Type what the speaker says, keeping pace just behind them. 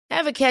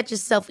Ever catch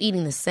yourself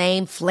eating the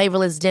same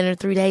flavorless dinner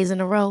 3 days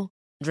in a row?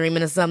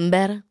 Dreaming of something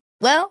better?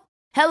 Well,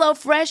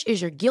 HelloFresh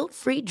is your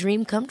guilt-free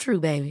dream come true,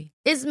 baby.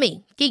 It's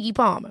me, Keke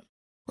Palmer.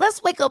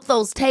 Let's wake up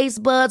those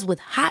taste buds with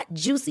hot,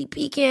 juicy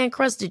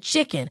pecan-crusted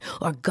chicken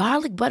or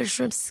garlic butter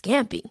shrimp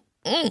scampi.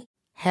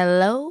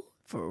 Hello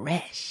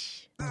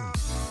Fresh.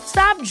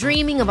 Stop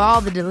dreaming of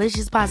all the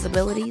delicious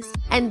possibilities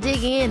and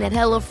dig in at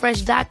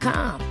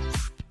HelloFresh.com.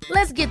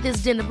 Let's get this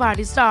dinner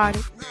party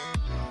started.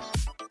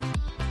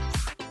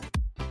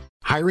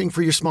 Hiring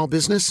for your small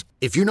business?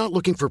 If you're not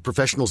looking for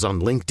professionals on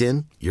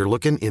LinkedIn, you're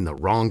looking in the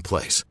wrong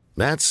place.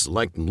 That's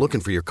like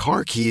looking for your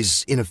car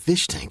keys in a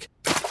fish tank.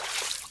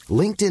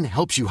 LinkedIn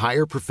helps you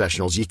hire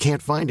professionals you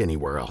can't find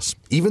anywhere else,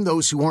 even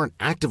those who aren't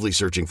actively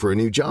searching for a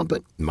new job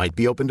but might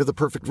be open to the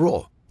perfect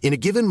role. In a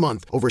given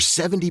month, over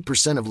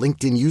 70% of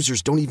LinkedIn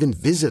users don't even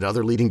visit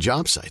other leading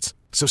job sites.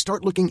 So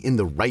start looking in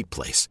the right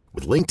place.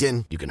 With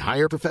LinkedIn, you can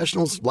hire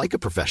professionals like a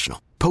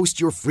professional.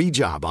 Post your free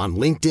job on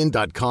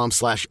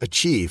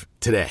linkedin.com/achieve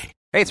today.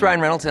 Hey, it's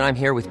Ryan Reynolds, and I'm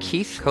here with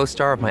Keith,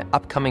 co-star of my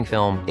upcoming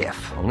film, If,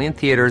 only in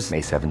theaters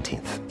May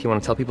 17th. Do you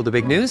want to tell people the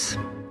big news?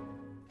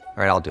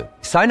 All right, I'll do it.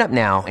 Sign up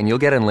now and you'll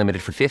get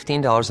unlimited for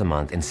 $15 a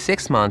month and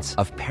 6 months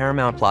of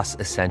Paramount Plus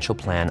Essential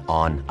Plan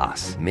on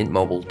us.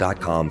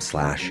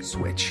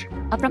 MintMobile.com/switch.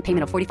 Upfront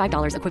payment of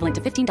 $45 equivalent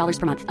to $15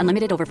 per month.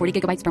 Unlimited over 40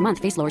 gigabytes per month.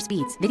 Face lower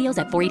speeds. Videos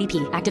at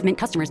 480p. Active Mint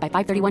customers by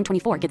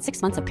 531.24 get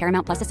 6 months of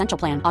Paramount Plus Essential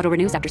Plan. Auto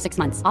renews after 6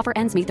 months. Offer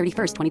ends May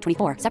 31st,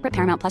 2024. Separate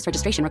Paramount Plus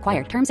registration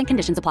required. Terms and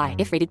conditions apply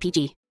if rated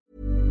PG.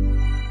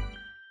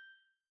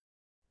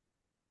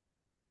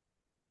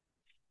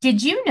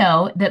 Did you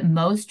know that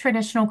most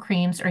traditional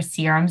creams or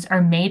serums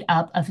are made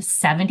up of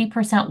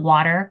 70%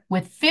 water,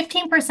 with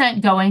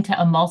 15% going to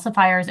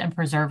emulsifiers and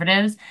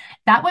preservatives?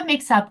 That what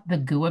makes up the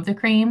goo of the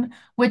cream,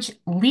 which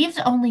leaves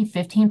only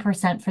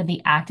 15% for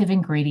the active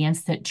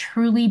ingredients that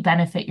truly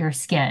benefit your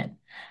skin.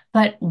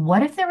 But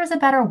what if there was a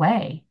better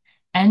way?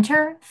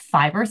 Enter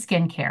Fiber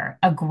Skincare,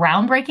 a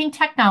groundbreaking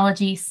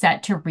technology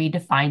set to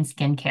redefine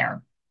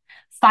skincare.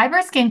 Fiber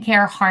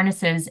Skincare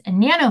harnesses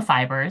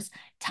nanofibers,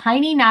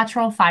 tiny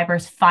natural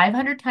fibers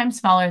 500 times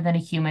smaller than a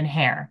human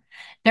hair.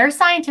 Their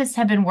scientists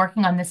have been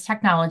working on this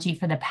technology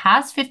for the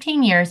past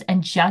 15 years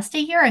and just a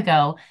year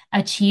ago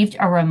achieved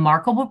a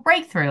remarkable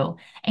breakthrough,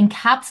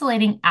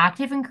 encapsulating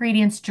active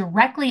ingredients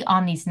directly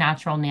on these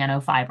natural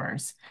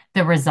nanofibers.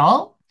 The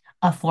result?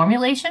 A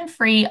formulation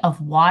free of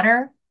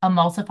water,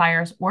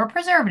 emulsifiers, or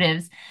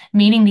preservatives,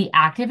 meaning the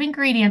active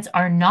ingredients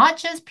are not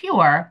just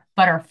pure,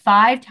 but are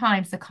 5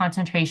 times the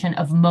concentration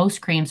of most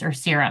creams or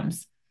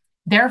serums.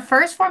 Their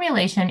first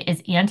formulation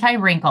is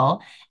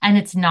anti-wrinkle, and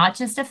it's not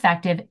just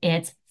effective,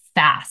 it's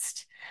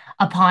fast.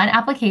 Upon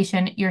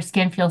application, your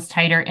skin feels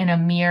tighter in a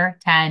mere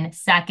 10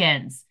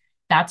 seconds.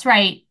 That's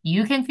right,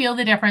 you can feel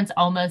the difference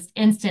almost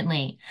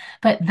instantly.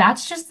 But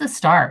that's just the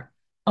start.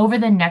 Over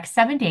the next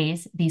 7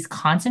 days, these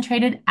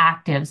concentrated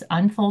actives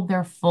unfold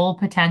their full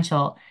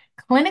potential,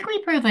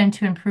 clinically proven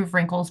to improve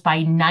wrinkles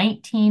by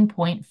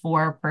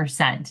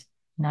 19.4%.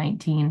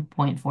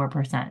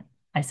 19.4%.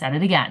 I said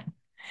it again.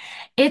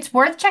 It's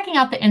worth checking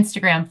out the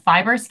Instagram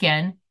Fiber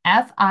Skin,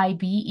 Fiber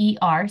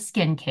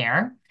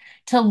Skincare,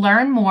 to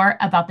learn more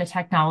about the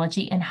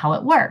technology and how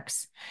it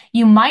works.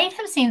 You might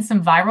have seen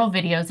some viral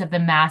videos of the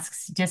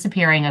mask's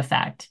disappearing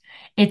effect.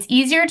 It's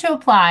easier to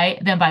apply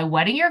than by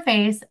wetting your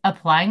face,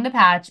 applying the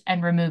patch,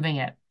 and removing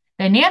it.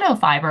 The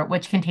nanofiber,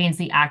 which contains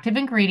the active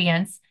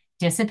ingredients,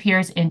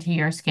 disappears into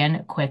your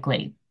skin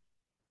quickly.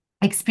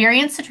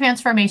 Experience the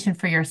transformation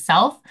for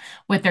yourself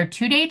with their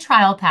 2-day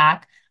trial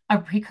pack, a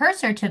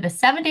precursor to the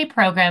 7-day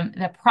program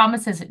that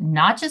promises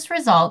not just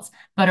results,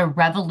 but a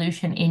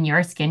revolution in your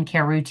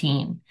skincare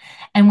routine.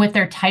 And with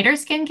their tighter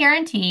skin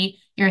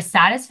guarantee, your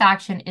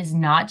satisfaction is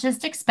not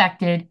just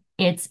expected,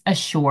 it's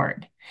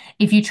assured.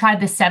 If you try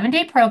the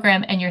 7-day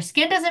program and your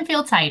skin doesn't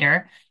feel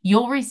tighter,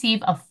 you'll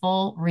receive a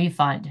full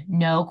refund,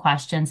 no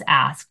questions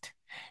asked.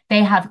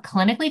 They have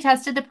clinically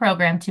tested the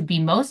program to be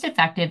most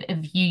effective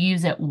if you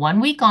use it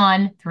 1 week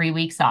on, 3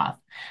 weeks off.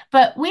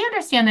 But we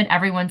understand that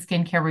everyone's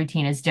skincare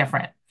routine is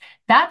different.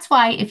 That's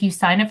why if you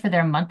sign up for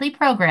their monthly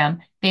program,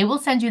 they will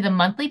send you the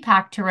monthly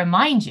pack to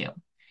remind you.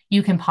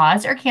 You can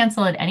pause or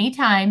cancel at any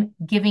time,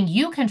 giving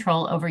you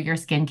control over your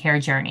skincare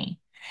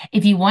journey.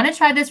 If you want to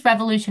try this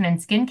revolution in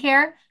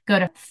skincare, go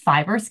to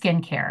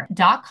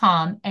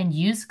fiberskincare.com and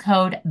use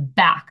code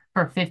BACK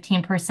for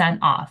 15%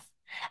 off.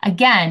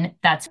 Again,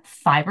 that's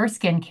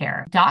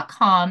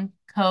fiberskincare.com,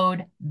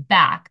 code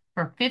BACK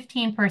for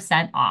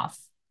 15% off.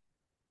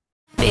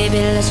 Baby,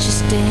 let's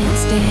just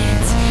dance,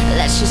 dance.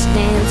 Let's just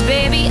dance,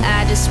 baby.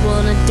 I just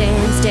wanna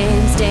dance,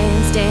 dance,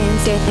 dance,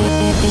 dance,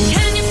 dance.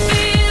 Can you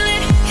feel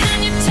it?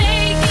 Can you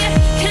take it?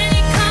 Can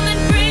you come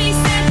and breathe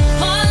it?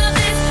 All of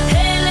this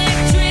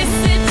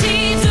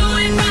electricity, do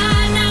it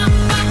right now,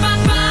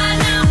 right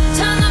now.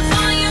 Turn the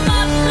volume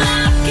up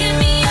loud, give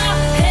me your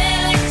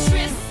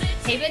electricity.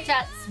 Hey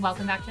bitchettes,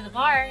 welcome back to the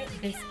bar.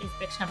 This is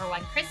bitch number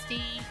 1,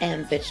 Christy.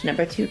 And bitch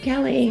number 2,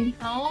 Kelly.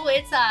 Oh,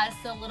 it's us,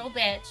 the little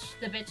bitch,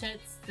 the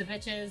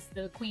bitches,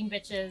 the queen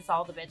bitches,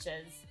 all the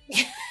bitches.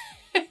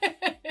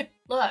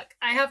 Look,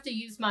 I have to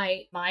use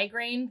my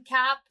migraine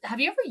cap. Have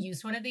you ever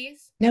used one of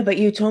these? No, but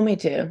you told me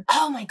to.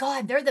 Oh my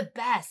God, they're the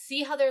best.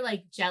 See how they're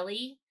like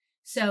jelly?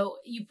 So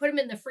you put them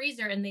in the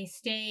freezer and they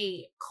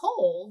stay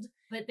cold,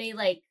 but they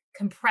like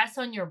compress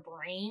on your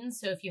brain.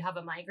 So if you have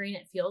a migraine,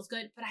 it feels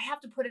good. But I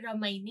have to put it on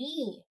my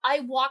knee.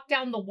 I walked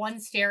down the one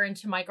stair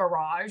into my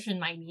garage and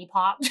my knee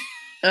popped.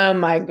 Oh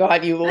my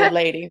God, you old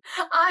lady.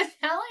 I'm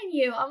telling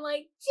you, I'm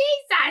like,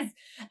 Jesus.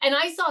 And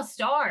I saw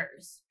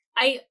stars.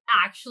 I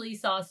actually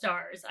saw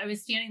stars. I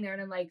was standing there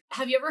and I'm like,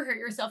 have you ever hurt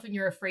yourself and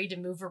you're afraid to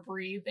move or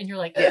breathe? And you're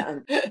like, Yeah.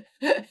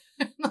 like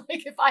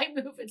if I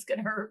move, it's going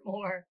to hurt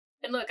more.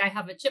 And look, I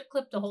have a chip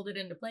clip to hold it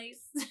into place.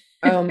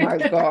 Oh my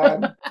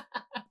God.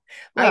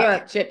 I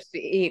got chips to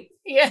eat.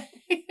 Yeah.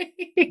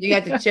 You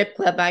got the chip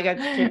clip. I got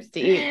the chips to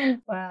eat.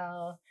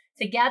 Wow.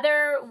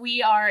 Together,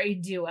 we are a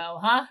duo,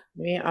 huh?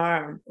 We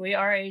are. We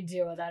are a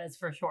duo, that is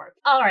for sure.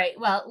 All right,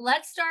 well,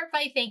 let's start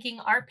by thanking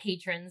our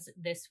patrons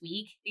this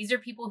week. These are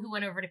people who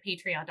went over to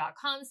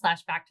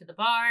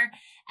patreon.com/backtothebar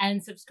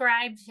and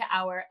subscribed to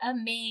our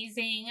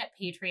amazing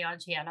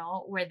Patreon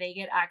channel where they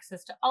get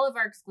access to all of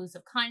our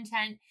exclusive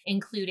content,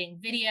 including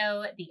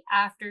video, the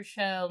after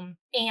show,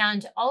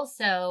 and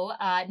also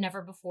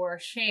never before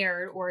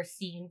shared or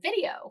seen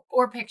video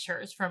or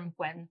pictures from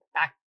when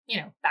back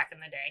in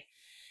the day.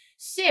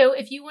 So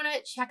if you want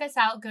to check us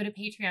out, go to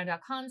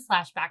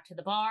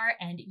patreon.com/backtothebar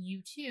and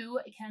you too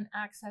can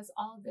access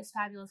all of this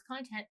fabulous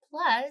content.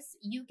 Plus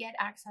you get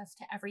access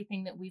to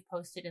everything that we've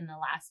posted in the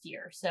last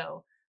year.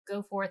 So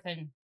go forth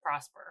and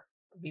prosper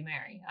or be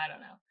merry. I don't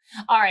know.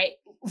 All right.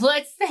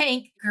 Let's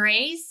thank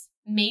Grace,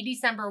 May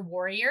December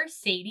Warrior,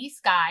 Sadie,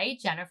 Sky,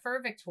 Jennifer,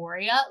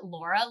 Victoria,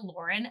 Laura,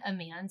 Lauren,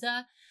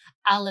 Amanda,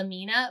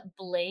 Alamina,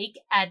 Blake,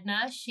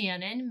 Edna,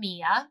 Shannon,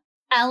 Mia,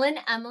 Ellen,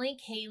 Emily,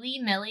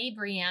 Kaylee, Millie,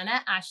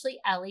 Brianna, Ashley,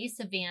 Ellie,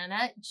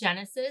 Savannah,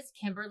 Genesis,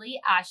 Kimberly,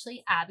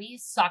 Ashley, Abby,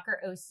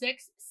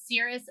 Soccer06,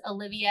 Cirrus,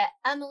 Olivia,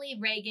 Emily,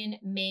 Reagan,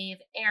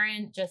 Maeve,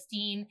 Aaron,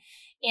 Justine,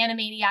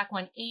 Animaniac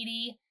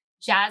 180,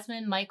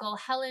 Jasmine, Michael,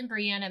 Helen,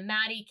 Brianna,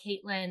 Maddie,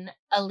 Caitlin,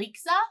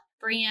 Alexa,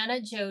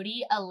 Brianna,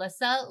 Jody,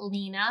 Alyssa,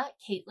 Lena,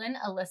 Caitlin,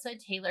 Alyssa,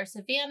 Taylor,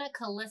 Savannah,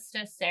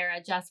 Callista, Sarah,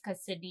 Jessica,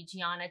 Sydney,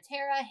 Gianna,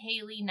 Tara,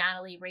 Haley,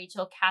 Natalie,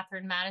 Rachel,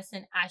 Catherine,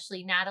 Madison,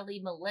 Ashley,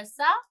 Natalie,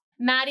 Melissa,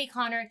 Maddie,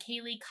 Connor,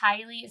 Kaylee,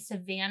 Kylie,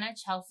 Savannah,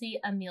 Chelsea,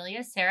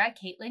 Amelia, Sarah,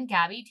 Caitlin,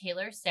 Gabby,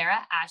 Taylor,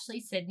 Sarah, Ashley,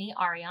 Sydney,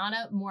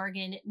 Ariana,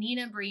 Morgan,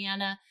 Nina,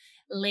 Brianna,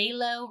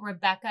 Laylo,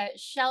 Rebecca,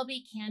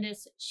 Shelby,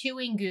 Candace,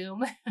 Chewing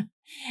Goom,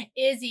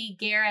 Izzy,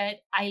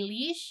 Garrett,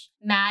 Eilish,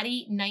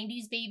 Maddie,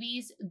 90s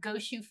Babies,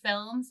 Goshu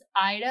Films,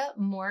 Ida,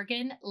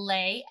 Morgan,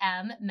 Lay,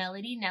 M,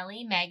 Melody,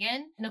 Nelly,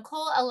 Megan,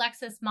 Nicole,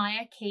 Alexis,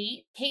 Maya,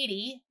 Kate,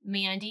 Katie,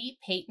 Mandy,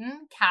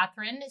 Peyton,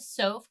 Catherine,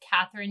 Soph,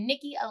 Catherine,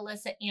 Nikki,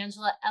 Alyssa,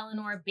 Angela,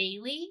 Eleanor,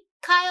 Bailey,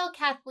 Kyle,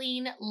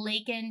 Kathleen,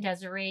 Lakin,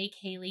 Desiree,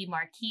 Kaylee,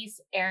 Marquise,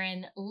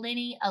 Aaron,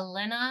 Linny,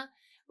 Elena,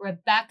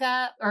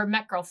 Rebecca, or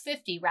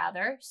Metgirl50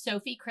 rather,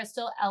 Sophie,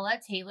 Crystal, Ella,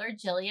 Taylor,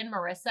 Jillian,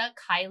 Marissa,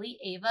 Kylie,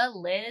 Ava,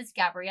 Liz,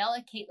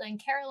 Gabriella, Caitlin,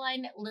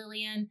 Caroline,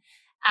 Lillian,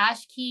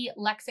 Ashkey,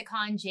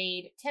 Lexicon,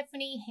 Jade,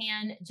 Tiffany,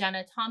 Han,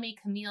 Jenna, Tommy,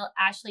 Camille,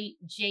 Ashley,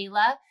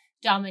 Jayla,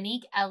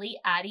 Dominique, Ellie,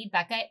 Addie,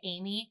 Becca,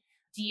 Amy,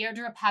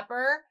 Deirdre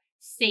Pepper,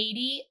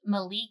 Sadie,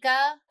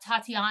 Malika,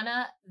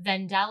 Tatiana,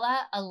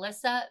 Vendella,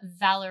 Alyssa,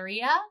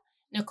 Valeria,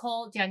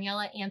 Nicole,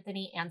 Daniela,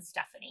 Anthony, and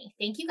Stephanie.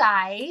 Thank you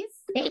guys.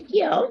 Thank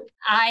you.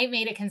 I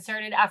made a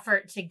concerted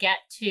effort to get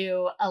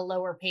to a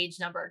lower page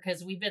number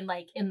because we've been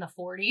like in the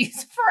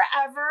 40s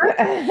forever.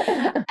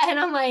 And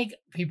I'm like,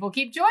 people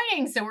keep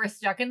joining, so we're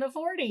stuck in the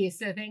 40s.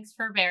 So thanks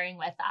for bearing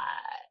with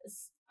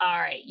us. All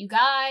right, you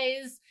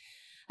guys.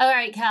 All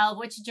right, Cal,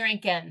 what you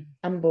drinking?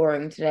 I'm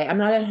boring today. I'm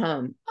not at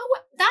home. Oh,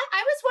 that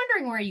I was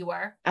wondering where you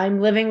were. I'm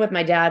living with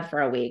my dad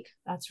for a week.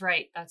 That's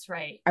right. That's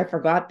right. I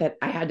forgot that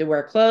I had to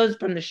wear clothes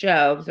from the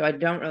show, so I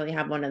don't really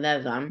have one of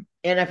those on.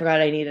 And I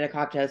forgot I needed a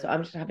cocktail, so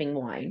I'm just having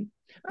wine.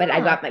 But I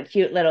got my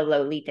cute little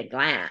Lolita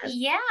glass.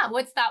 Yeah.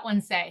 What's that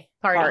one say?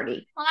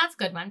 Party. Well, that's a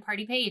good one.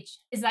 Party page.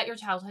 Is that your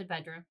childhood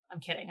bedroom? I'm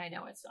kidding. I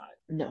know it's not.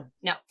 No.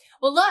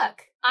 Well,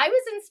 look, I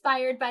was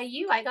inspired by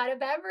you. I got a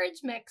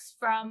beverage mix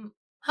from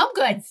Home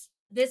Goods.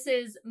 This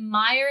is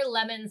Meyer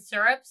lemon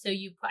syrup. So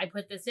I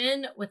put this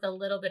in with a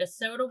little bit of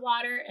soda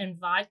water and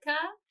vodka.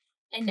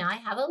 And now I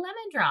have a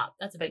lemon drop.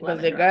 That's a big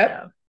lemon drop. Was it good?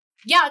 Though.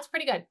 Yeah, it's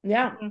pretty good.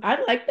 Yeah,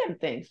 I like them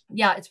things.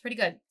 Yeah, it's pretty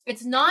good.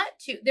 It's not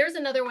too, there's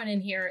another one in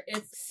here.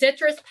 It's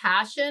citrus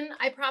passion,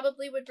 I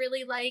probably would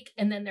really like.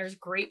 And then there's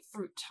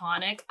grapefruit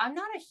tonic. I'm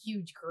not a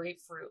huge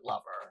grapefruit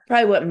lover.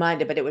 Probably wouldn't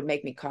mind it, but it would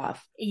make me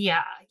cough.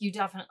 Yeah, you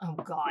definitely, oh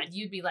God,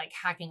 you'd be like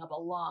hacking up a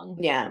lung.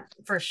 Yeah.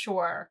 For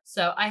sure.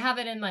 So I have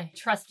it in my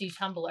trusty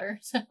tumbler.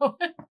 So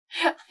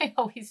I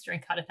always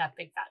drink out of that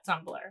big fat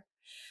tumbler.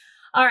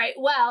 All right.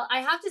 Well, I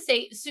have to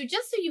say, so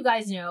just so you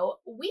guys know,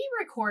 we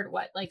record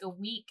about a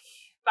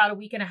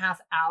week and a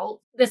half out.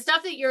 The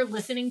stuff that you're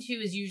listening to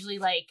is usually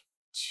like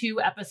 2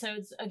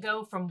 episodes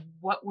ago from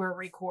what we're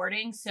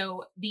recording.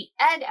 So the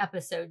Ed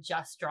episode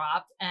just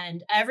dropped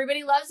and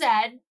everybody loves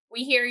Ed.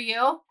 We hear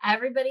you.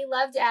 Everybody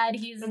loved Ed.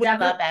 He's We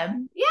love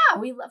him. Yeah,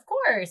 of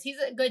course. He's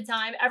a good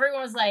time.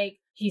 Everyone was like,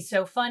 he's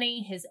so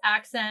funny. His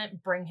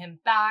accent, bring him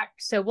back.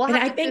 So we'll And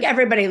have I think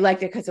everybody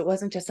liked it because it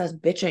wasn't just us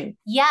bitching.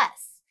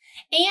 Yes.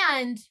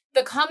 And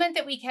the comment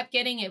that we kept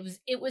getting,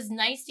 it was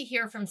nice to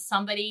hear from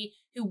somebody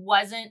who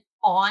wasn't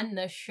on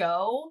the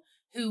show,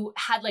 who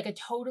had like a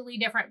totally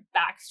different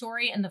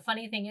backstory. And the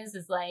funny thing is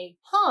like,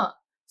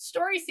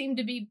 stories seem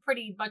to be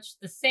pretty much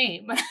the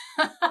same.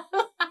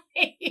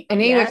 And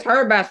he was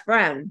her best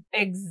friend.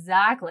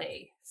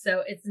 Exactly.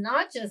 So it's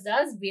not just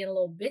us being a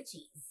little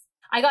bitchies.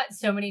 I got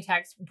so many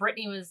texts.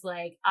 Brittany was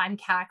like, I'm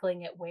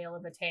cackling at Whale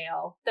of a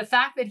Tale. The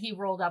fact that he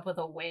rolled up with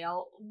a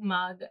whale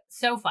mug,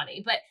 so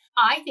funny. But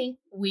I think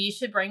we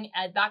should bring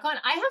Ed back on.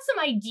 I have some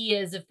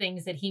ideas of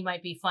things that he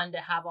might be fun to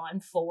have on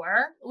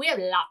for. We have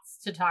lots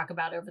to talk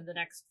about over the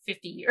next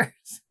 50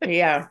 years.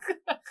 Yeah.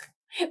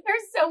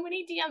 There's so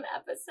many damn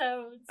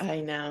episodes. I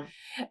know.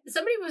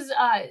 Somebody was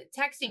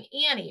texting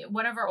Annie,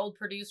 one of our old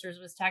producers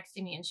was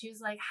texting me, and she was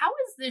like, how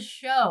is this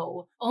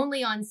show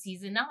only on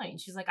season 9?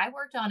 She's like, I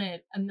worked on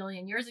it a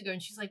million years ago.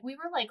 And she's like, we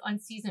were like on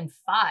season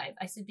 5.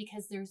 I said,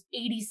 because there's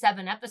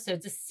 87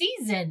 episodes a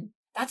season.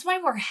 That's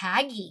why we're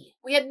haggy.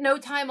 We had no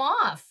time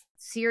off.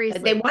 Seriously.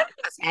 They wanted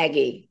us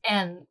aggy.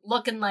 And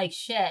looking like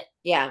shit.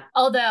 Yeah.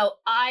 Although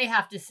I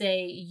have to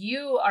say,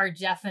 you are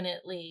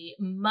definitely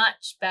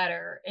much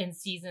better in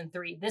season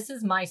 3. This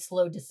is my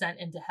slow descent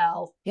into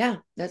hell. Yeah,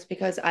 that's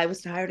because I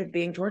was tired of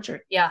being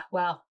tortured. Yeah,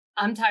 well,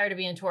 I'm tired of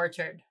being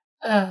tortured.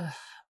 Ugh.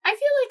 I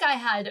feel like I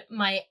had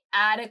my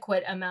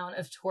adequate amount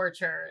of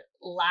torture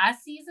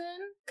last season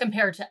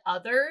compared to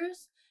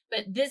others.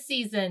 But this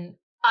season,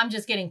 I'm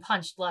just getting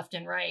punched left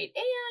and right.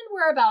 And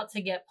we're about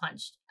to get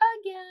punched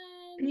again.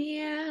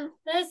 Yeah.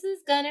 This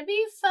is gonna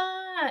be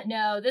fun.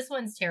 No, this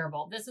one's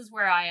terrible. This is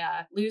where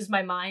I lose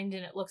my mind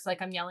and it looks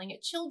like I'm yelling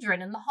at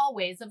children in the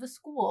hallways of a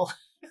school.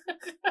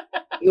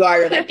 You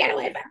are. You're like, get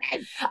away from me.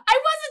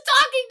 I wasn't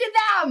talking to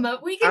them.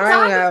 We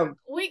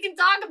can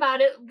talk about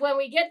it when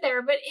we get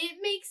there, but it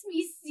makes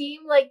me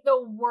seem like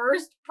the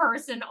worst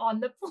person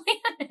on the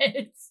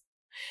planet.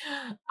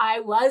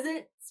 I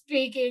wasn't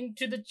speaking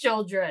to the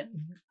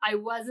children.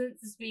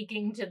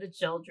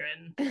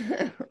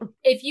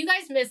 If you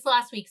guys missed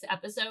last week's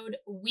episode,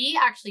 we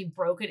actually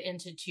broke it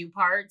into 2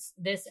 parts.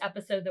 This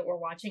episode that we're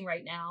watching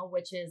right now,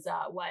 which is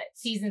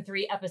season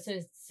 3,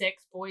 episode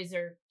 6, boys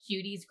are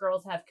cuties,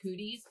 girls have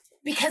cooties.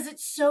 Because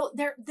it's so,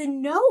 the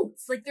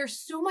notes, like there's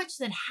so much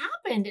that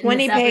happened in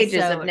 20 this pages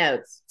episode. of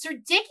notes. It's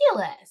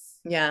ridiculous.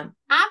 Yeah.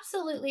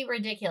 Absolutely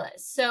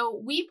ridiculous. So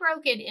we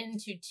broke it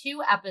into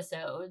 2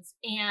 episodes.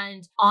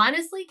 And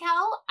honestly,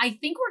 Cal, I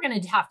think we're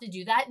going to have to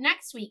do that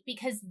next week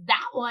because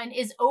that one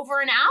is over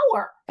an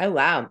hour. Oh,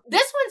 wow.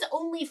 This one's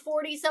only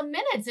 40 some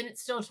minutes and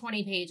it's still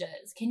 20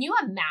 pages. Can you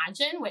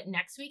imagine what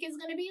next week is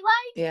going to be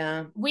like?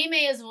 Yeah. We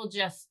may as well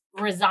just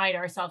resign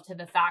ourselves to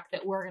the fact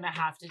that we're going to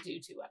have to do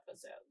 2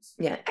 episodes.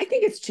 Yeah. I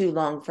think it's too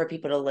long for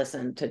people to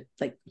listen to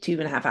like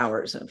 2.5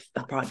 hours of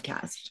a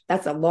podcast.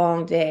 That's a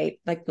long day,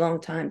 like long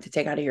time to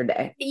take out of your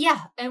day. Yeah.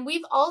 And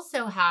we've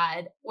also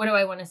had, what do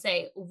I want to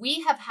say?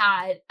 We have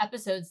had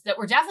episodes that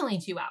were definitely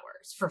 2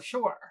 hours for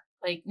sure.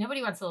 Like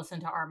nobody wants to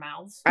listen to our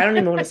mouths. I don't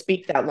even want to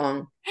speak that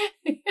long.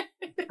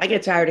 I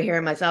get tired of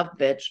hearing myself,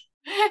 bitch.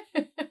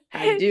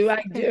 I do.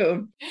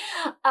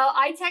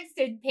 I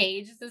texted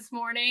Paige this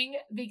morning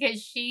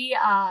because she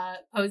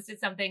posted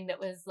something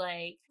that was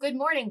like, good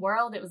morning,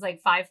 world. It was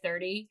like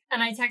 5:30.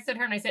 And I texted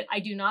her and I said,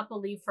 I do not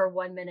believe for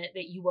 1 minute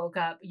that you woke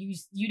up. You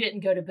didn't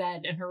go to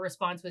bed. And her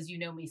response was, you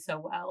know me so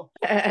well.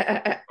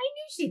 I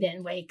knew she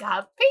didn't wake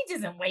up. Paige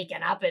isn't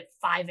waking up at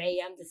 5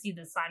 a.m. to see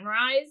the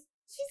sunrise.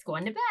 She's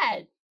going to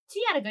bed.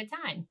 She had a good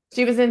time.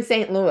 She was in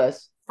St.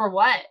 Louis. For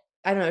what?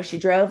 I don't know. She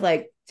drove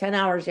like 10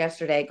 hours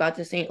yesterday, got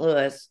to St.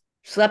 Louis,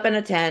 slept in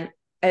a tent.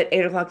 At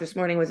 8 o'clock this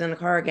morning, was in the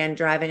car again,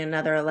 driving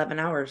another 11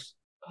 hours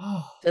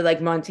to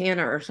like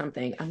Montana or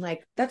something. I'm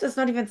like, that does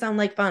not even sound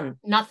like fun.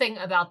 Nothing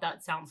about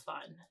that sounds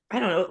fun.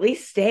 I don't know. At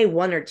least stay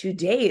 1 or 2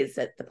 days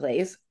at the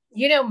place.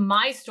 You know,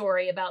 my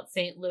story about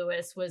St.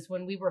 Louis was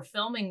when we were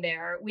filming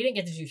there, we didn't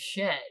get to do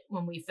shit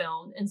when we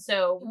filmed. And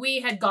so we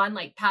had gone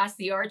like past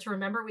the arch.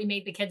 Remember, we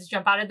made the kids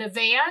jump out of the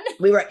van?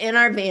 We were in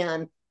our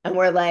van and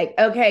we're like,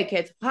 okay,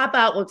 kids, hop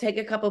out. We'll take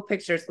a couple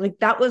pictures. Like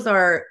that was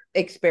our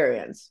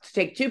experience. To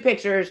take 2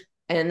 pictures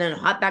and then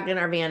hop back in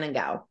our van and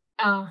go.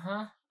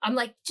 Uh-huh. I'm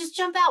like, just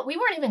jump out. We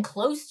weren't even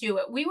close to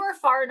it. We were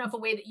far enough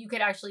away that you could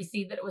actually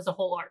see that it was a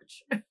whole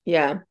arch.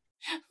 Yeah.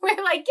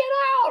 We're like, get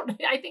out.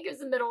 I think it was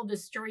the middle of the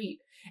street.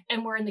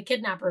 And we're in the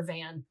kidnapper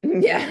van.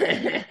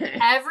 Yeah.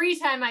 Every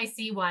time I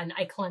see one,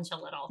 I clench a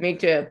little. Me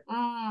too.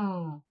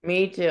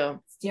 Me too.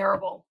 It's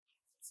terrible.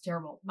 It's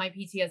terrible. My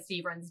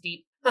PTSD runs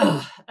deep.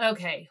 Ugh.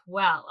 Okay.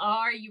 Well,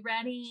 are you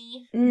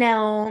ready?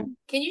 No.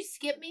 Can you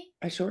skip me?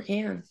 I sure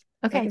can.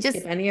 Okay. Just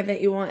skip any of it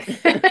you want.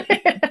 Skip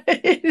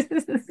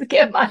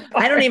my part.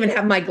 I don't even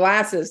have my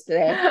glasses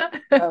today.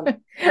 I'm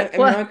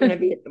not going to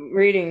be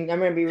reading. I'm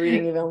going to be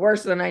reading even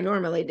worse than I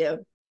normally do.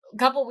 A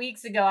couple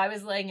weeks ago, I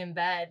was laying in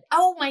bed.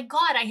 Oh my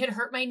God, I had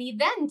hurt my knee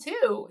then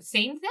too.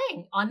 Same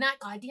thing on that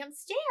goddamn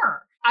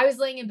stair. I was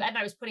laying in bed and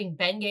I was putting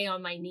Bengay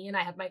on my knee and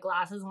I had my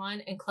glasses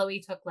on and Chloe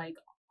took like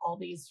all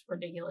these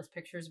ridiculous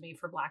pictures of me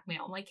for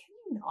blackmail. I'm like, can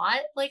you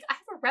not? Like, I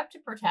have a rep to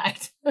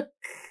protect.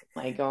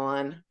 Like,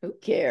 on. Who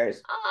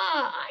cares?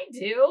 I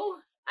do.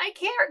 I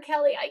care,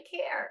 Kelly. I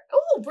care.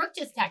 Oh, Brooke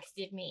just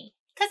texted me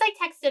because I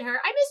texted her.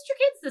 I missed your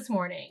kids this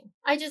morning.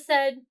 I just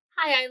said,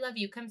 hi, I love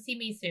you. Come see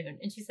me soon.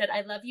 And she said,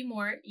 I love you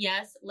more.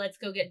 Yes, let's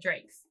go get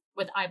drinks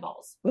with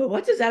eyeballs. Well,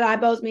 what does that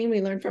eyeballs mean? We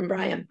learned from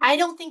Brian. I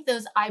don't think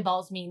those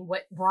eyeballs mean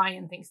what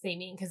Brian thinks they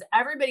mean because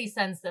everybody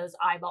sends those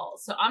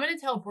eyeballs. So I'm going to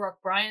tell Brooke,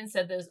 Brian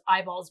said those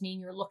eyeballs mean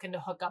you're looking to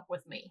hook up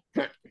with me.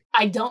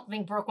 I don't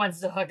think Brooke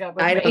wants to hook up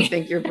with me. I don't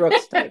think you're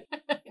Brooke's type.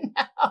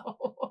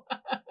 No.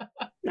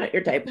 Not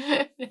your type.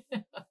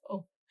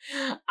 No,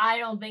 I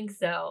don't think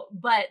so.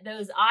 But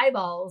those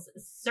eyeballs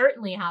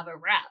certainly have a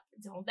rep,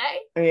 don't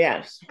they?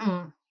 Yes.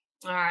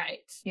 All right.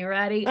 You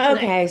ready?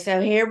 Okay,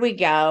 so here we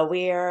go.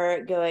 We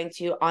are going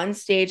to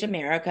Onstage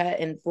America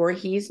in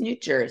Voorhees, New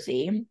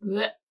Jersey.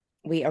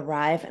 We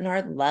arrive in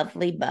our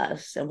lovely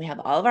bus and we have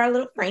all of our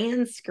little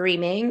friends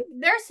screaming.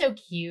 They're so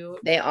cute.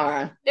 They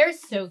are. They're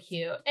so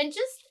cute. And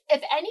just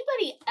if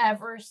anybody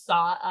ever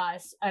saw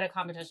us at a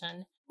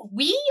competition,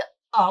 we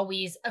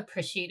always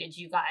appreciated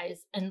you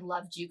guys and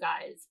loved you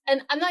guys.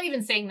 And I'm not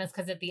even saying this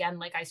because at the end,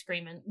 like I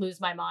scream and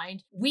lose my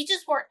mind. We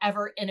just weren't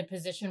ever in a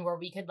position where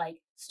we could like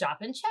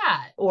stop and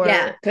chat. Or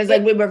yeah, because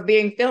like we were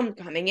being filmed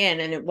coming in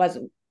and it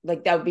wasn't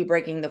like that would be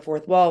breaking the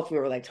fourth wall if we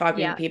were like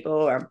talking to people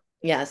or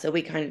so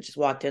we kind of just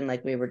walked in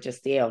like we were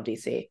just the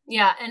LDC.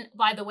 Yeah, and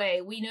by the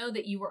way, we know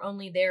that you were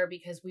only there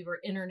because we were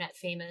internet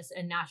famous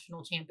and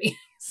national champions.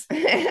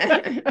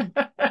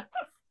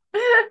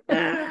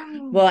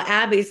 Well,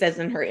 Abby says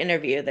in her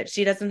interview that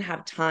she doesn't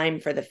have time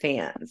for the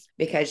fans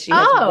because she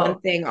has one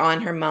thing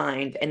on her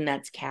mind, and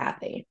that's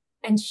Kathy.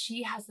 And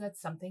she has that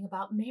something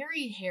about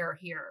married hair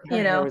here. Her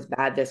hair was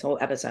bad this whole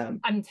episode.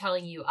 I'm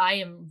telling you, I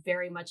am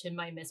very much in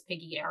my Miss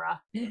Piggy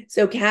era.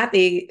 So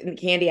Kathy and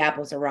Candy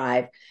Apples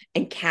arrive,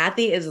 and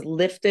Kathy is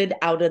lifted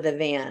out of the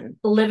van.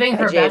 Living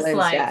her best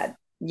life. Dad.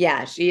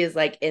 Yeah, she is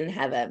like in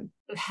heaven.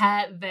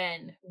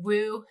 Heaven.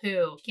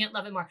 Woo-hoo. Can't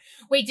love it more.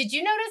 Wait, did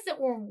you notice that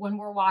when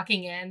we're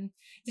walking in,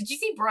 did you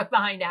see Brooke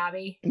behind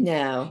Abby?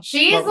 No.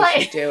 She's what like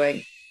was she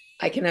doing?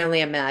 I can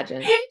only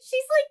imagine.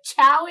 She's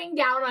like chowing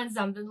down on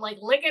something, like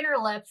licking her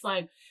lips,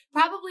 like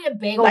probably a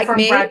bagel like for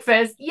me?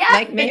 breakfast. Yeah.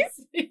 Like me?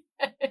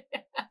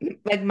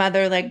 Like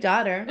mother, like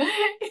daughter.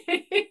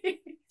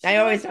 I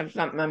always have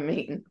something I'm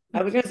eating.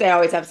 I was going to say I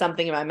always have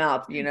something in my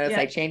mouth. You notice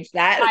I changed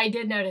that? I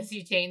did notice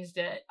you changed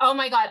it. Oh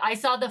my God. I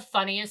saw the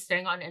funniest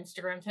thing on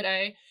Instagram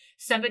today.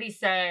 Somebody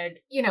said,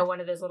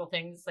 one of those little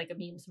things, like a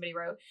meme somebody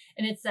wrote.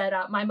 And it said,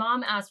 my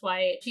mom asked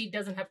why she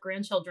doesn't have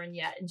grandchildren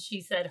yet. And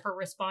she said her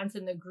response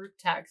in the group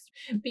text,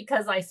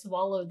 because I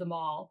swallowed them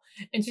all.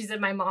 And she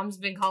said, my mom's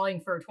been calling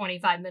for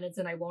 25 minutes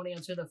and I won't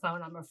answer the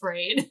phone, I'm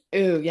afraid.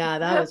 Ooh, yeah,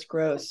 that was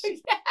gross.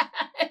 Yeah.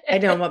 I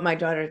don't want my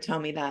daughter to tell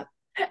me that.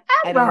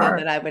 Ever. I don't know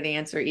that I would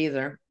answer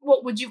either.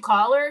 Well, would you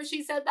call her if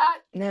she said that?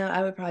 No,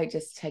 I would probably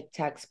just take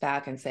text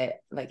back and say,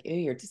 like, ew,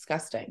 you're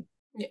disgusting.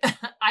 Yeah,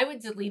 I would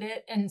delete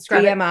it and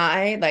scrub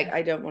TMI, like,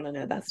 I don't want to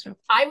know that stuff.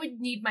 I would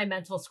need my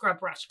mental scrub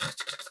brush.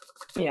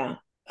 Yeah.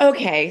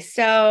 Okay,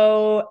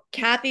 so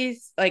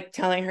Kathy's like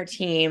telling her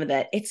team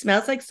that it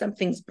smells like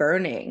something's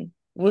burning.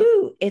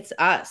 Woo, it's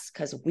us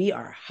because we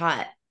are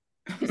hot.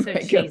 So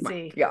like,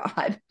 cheesy. Oh my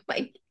God,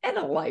 like, and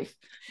a life.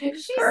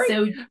 She's her,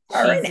 so cheesy.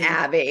 Her and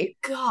Abby.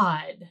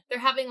 God, they're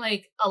having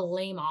like a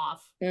lame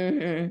off.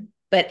 Mm-hmm.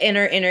 But in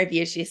her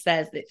interview, she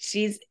says that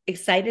she's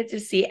excited to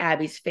see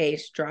Abby's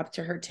face drop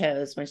to her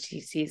toes when she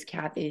sees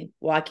Kathy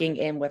walking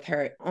in with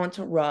her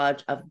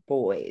entourage of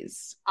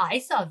boys. I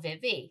saw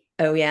Vivi.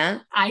 Oh,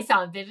 yeah? I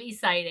saw Vivi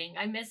sighting.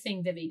 I'm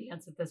missing Vivi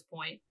dance at this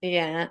point.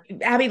 Yeah.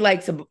 Abby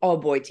likes an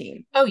all-boy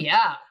team. Oh,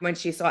 yeah. When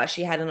she saw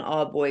she had an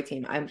all-boy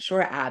team, I'm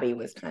sure Abby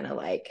was kind of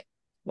like,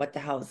 what the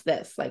hell is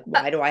this? Like,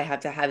 why do I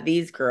have to have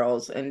these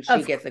girls? And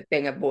she gets a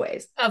thing of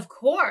boys. Of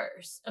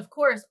course. Of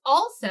course.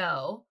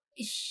 Also,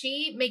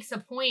 she makes a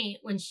point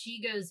when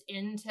she goes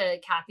into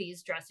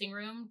Kathy's dressing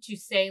room to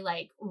say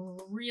like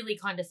really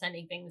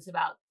condescending things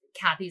about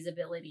Kathy's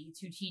ability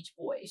to teach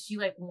boys. She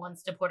like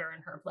wants to put her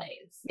in her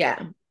place.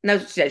 Yeah. No,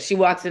 she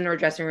walks into her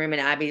dressing room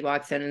and Abby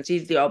walks in and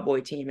sees the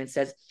all-boy team and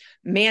says,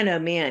 man, oh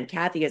man,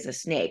 Kathy is a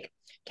snake.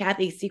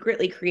 Kathy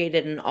secretly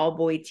created an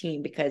all-boy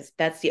team because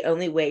that's the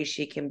only way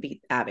she can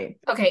beat Abby.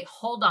 Okay,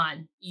 hold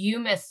on. You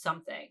missed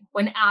something.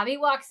 When Abby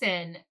walks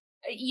in,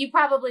 you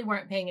probably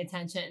weren't paying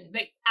attention,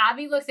 but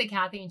Abby looks at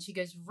Kathy and she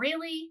goes,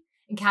 really?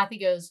 And Kathy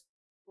goes,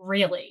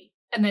 really?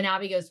 And then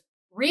Abby goes,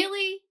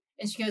 really?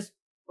 And she goes,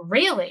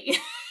 really?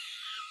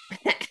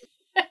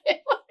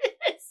 It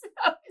was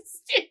so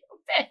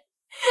stupid.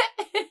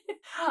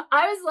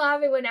 I was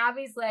laughing when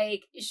Abby's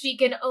like, she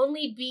can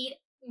only beat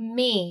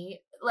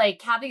me. Like,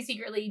 Kathy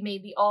secretly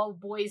made the all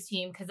boys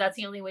team because that's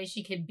the only way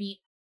she could beat.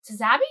 Does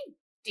Abby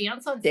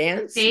dance on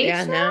stage?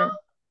 Yeah, no.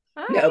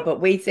 Right. No,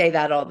 but we say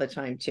that all the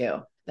time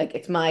too. Like,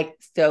 it's my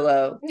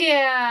solo.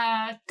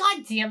 Yeah. God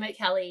damn it,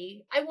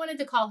 Kelly. I wanted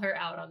to call her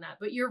out on that,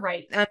 but you're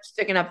right. I'm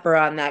sticking up for her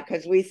on that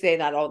because we say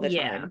that all the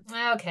time.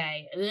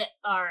 Okay. Ugh.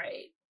 All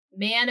right.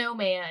 Man, oh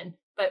man.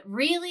 But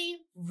really,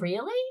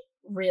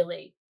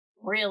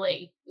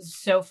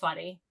 so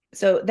funny.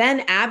 So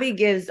then Abby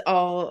gives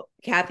all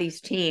Kathy's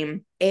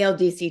team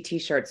ALDC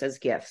t-shirts as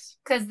gifts.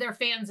 Because they're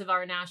fans of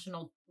our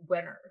national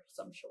winners,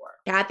 I'm sure.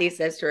 Kathy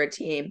says to her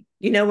team,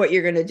 you know what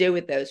you're going to do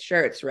with those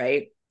shirts,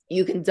 right?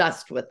 You can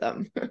dust with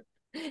them.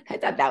 I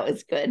thought that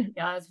was good.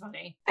 Yeah, that's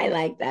funny. I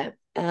like that.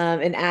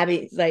 And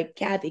Abby's like,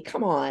 Kathy,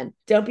 come on.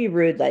 Don't be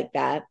rude like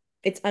that.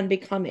 It's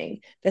unbecoming.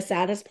 The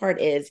saddest part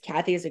is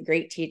Kathy is a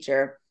great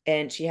teacher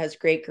and she has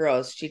great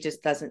girls. She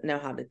just doesn't know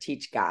how to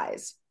teach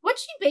guys.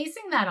 What's she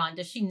basing that on?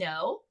 Does she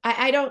know?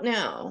 I don't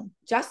know.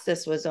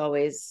 Justice was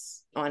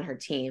always on her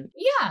team.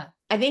 Yeah.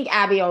 I think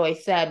Abby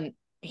always said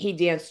he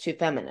danced too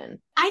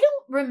feminine. I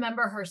don't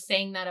remember her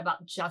saying that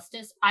about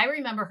Justice. I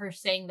remember her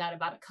saying that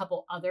about a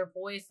couple other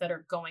boys that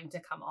are going to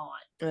come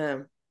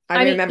on.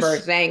 I remember her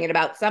saying it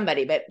about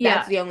somebody, but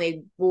that's the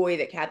only boy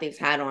that Kathy's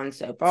had on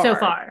so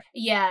far.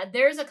 Yeah,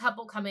 there's a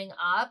couple coming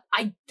up.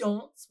 I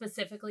don't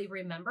specifically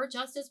remember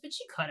Justice, but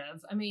she could have.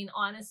 I mean,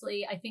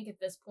 honestly, I think at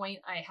this point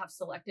I have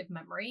selective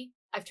memory.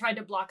 I've tried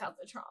to block out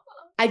the trauma.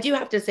 I do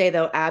have to say,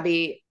 though,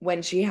 Abby,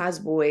 when she has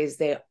boys,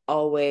 they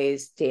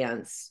always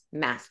dance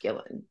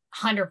masculine.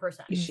 100%.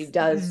 She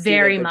does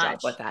very do a good much job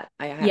with that.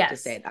 I have to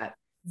say that.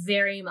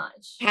 Very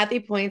much. Kathy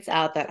points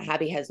out that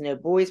Abby has no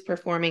boys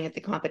performing at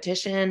the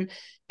competition,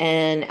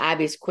 and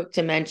Abby's quick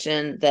to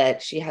mention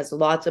that she has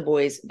lots of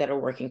boys that are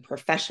working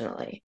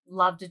professionally.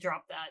 Love to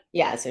drop that.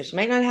 Yeah, so she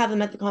might not have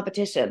them at the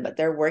competition, but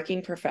they're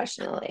working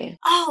professionally.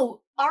 Oh,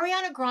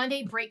 Ariana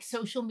Grande breaks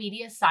social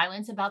media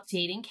silence about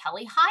dating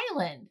Kelly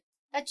Hyland.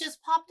 That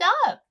just popped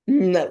up.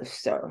 No,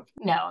 sir.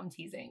 No, I'm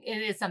teasing. It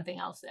is something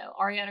else, though.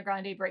 Ariana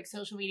Grande breaks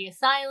social media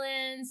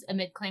silence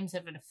amid claims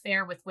of an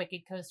affair with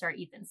Wicked co-star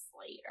Ethan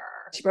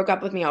Slater. She broke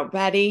up with me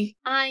already.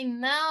 I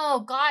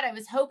know. God, I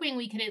was hoping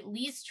we could at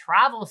least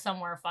travel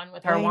somewhere fun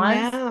with her once.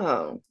 I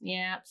know.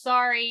 Yeah,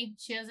 sorry.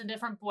 She has a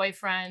different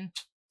boyfriend.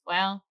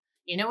 Well,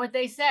 you know what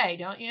they say,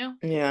 don't you?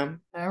 Yeah.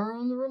 They're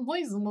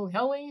irreplaceable,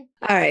 Kelly.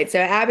 All right. So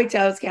Abby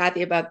tells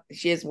Kathy about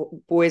she has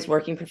boys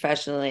working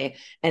professionally,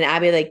 and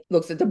Abby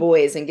looks at the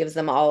boys and gives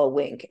them all a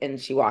wink, and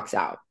she walks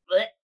out.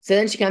 Blech. So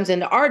then she comes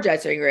into our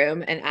dressing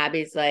room, and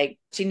Abby's like,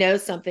 she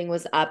knows something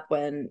was up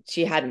when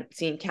she hadn't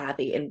seen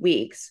Kathy in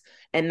weeks,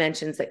 and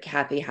mentions that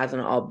Kathy has an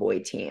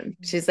all-boy team.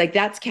 She's like,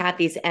 that's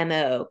Kathy's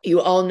MO.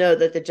 You all know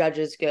that the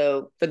judges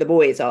go for the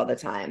boys all the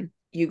time.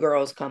 You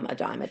girls come a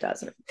dime a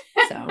dozen.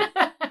 So.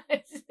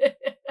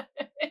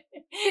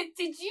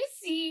 Did you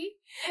see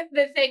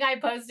the thing I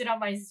posted on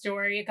my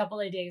story a couple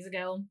of days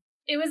ago?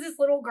 It was this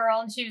little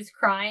girl and she was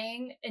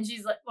crying and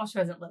she's like, well, she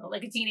wasn't little,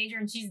 like a teenager,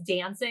 and she's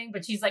dancing,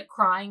 but she's like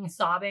crying,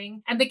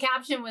 sobbing. And the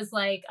caption was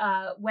like,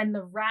 when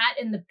the rat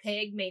and the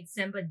pig made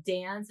Simba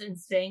dance and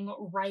sing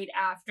right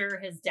after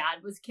his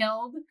dad was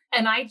killed.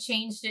 And I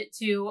changed it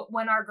to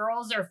when our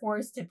girls are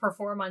forced to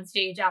perform on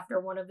stage after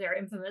one of their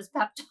infamous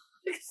pep talks.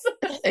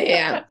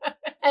 Yeah.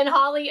 And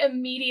Holly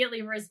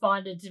immediately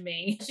responded to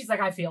me. She's like,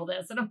 I feel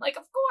this. And I'm like,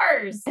 of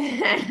course.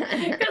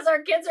 Because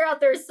our kids are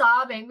out there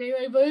sobbing. Maybe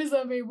please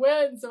let me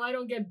win so I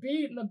don't get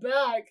beat in the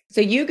back.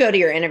 So you go to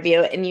your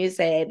interview and you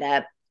say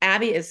that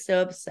Abby is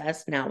so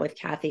obsessed now with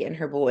Kathy and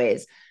her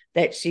boys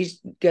that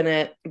she's going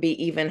to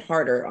be even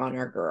harder on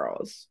our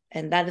girls.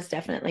 And that is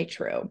definitely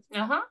true.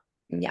 Uh-huh.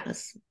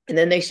 Yes. And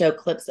then they show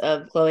clips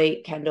of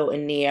Chloe, Kendall,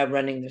 and Nia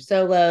running their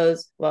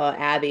solos while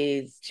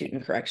Abby's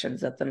shooting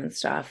corrections at them and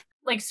stuff.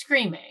 Like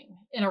screaming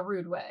in a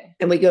rude way.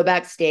 And we go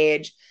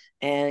backstage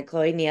and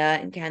Chloe, Nia,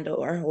 and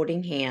Kendall are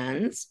holding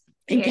hands.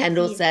 And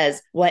Kendall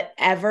says,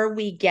 whatever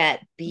we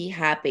get, be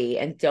happy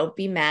and don't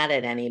be mad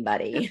at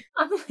anybody.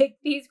 I'm like,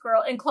 these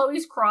girls, and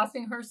Chloe's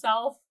crossing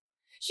herself.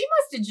 She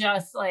must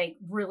have just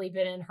really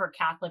been in her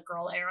Catholic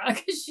girl era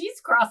because she's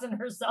crossing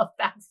herself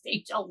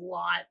backstage a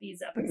lot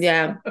these episodes.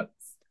 Yeah.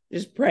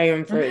 Just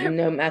praying for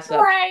no mess up.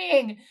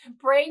 Praying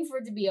for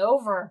it to be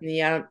over.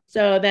 Yeah.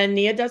 So then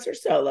Nia does her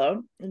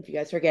solo. If you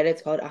guys forget,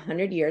 it's called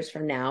 100 Years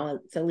From Now.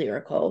 It's a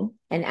lyrical.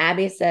 And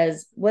Abby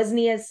says, was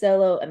Nia's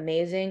solo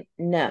amazing?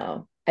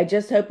 No. I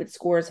just hope it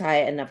scores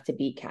high enough to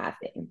beat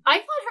Kathy. I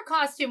thought her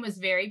costume was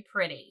very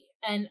pretty.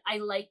 And I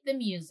liked the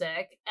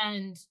music,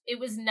 and it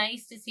was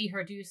nice to see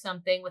her do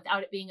something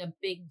without it being a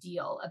big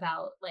deal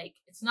about,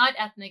 it's not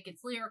ethnic,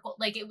 it's lyrical.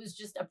 It was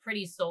just a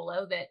pretty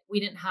solo that we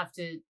didn't have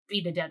to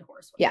beat a dead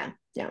horse with.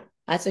 Yeah.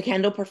 So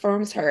Kendall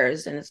performs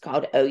hers, and it's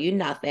called Owe You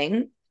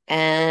Nothing.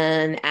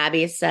 And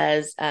Abby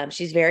says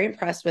she's very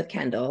impressed with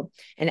Kendall,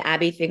 and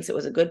Abby thinks it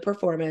was a good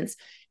performance,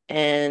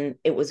 and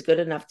it was good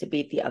enough to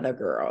beat the other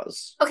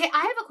girls. Okay,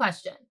 I have a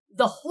question.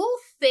 The whole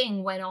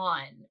thing went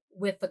on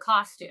with the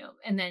costume,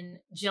 and then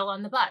Jill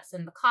on the bus,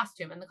 and the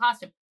costume.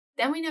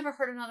 Then we never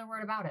heard another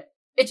word about it.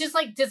 It just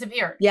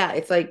disappeared. Yeah,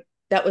 it's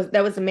that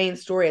was the main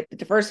story at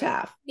the first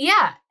half.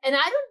 Yeah, and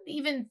I don't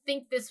even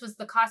think this was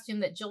the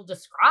costume that Jill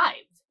described.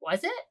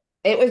 Was it?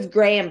 It was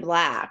gray and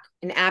black,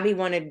 and Abby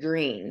wanted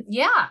green.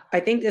 Yeah. I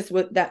think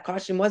that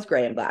costume was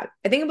gray and black.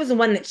 I think it was the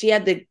one that she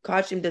had the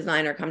costume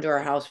designer come to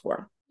her house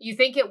for. You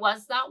think it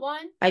was that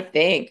one? I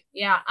think.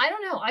 Yeah, I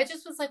don't know. I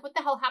just was like, what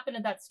the hell happened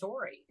to that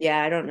story?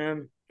 Yeah, I don't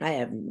know. I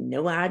have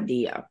no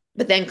idea.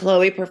 But then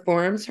Chloe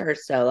performs her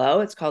solo.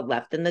 It's called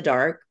Left in the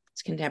Dark.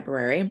 It's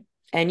contemporary.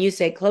 And you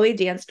say, Chloe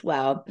danced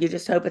well. You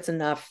just hope it's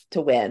enough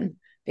to win,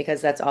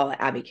 because that's all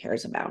Abby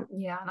cares about.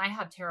 Yeah, and I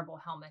have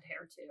terrible helmet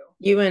hair too.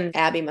 You and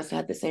Abby must have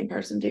had the same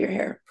person do your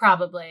hair.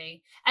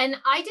 Probably. And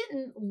I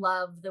didn't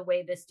love the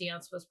way this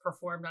dance was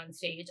performed on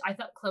stage. I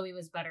thought Chloe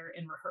was better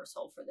in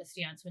rehearsal for this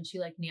dance when she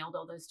like nailed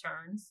all those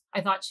turns.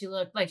 I thought she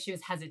looked like she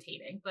was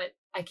hesitating, but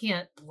I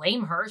can't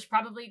blame her. She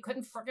probably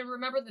couldn't freaking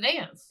remember the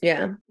dance.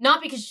 Yeah.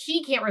 Not because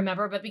she can't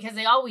remember, but because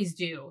they always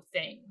do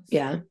things.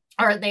 Yeah.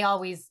 Or they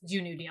always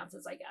do new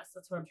dances, I guess.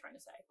 That's what I'm trying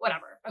to say.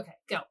 Whatever. Okay,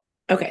 go.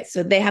 Okay,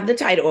 so they have the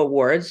title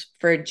awards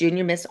for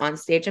Junior Miss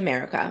Onstage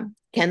America.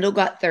 Kendall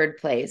got third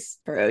place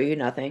for Oh You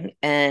Nothing,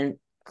 and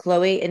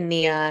Chloe and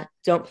Nia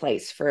don't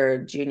place for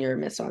Junior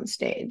Miss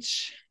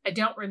Onstage. I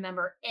don't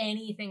remember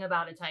anything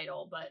about a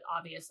title, but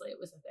obviously it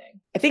was a thing.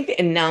 I think they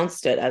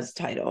announced it as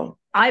title.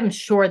 I'm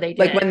sure they did.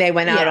 Like when they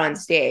went out on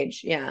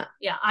stage. Yeah.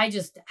 Yeah, I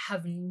just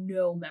have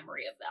no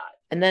memory of that.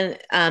 And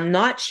then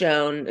not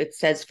shown, it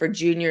says for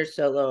Junior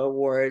Solo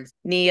Awards,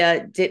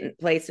 Nia didn't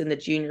place in the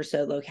Junior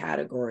Solo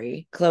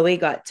category. Chloe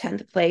got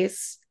 10th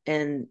place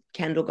and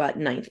Kendall got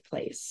 9th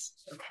place.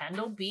 So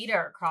Kendall beat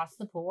her across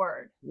the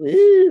board.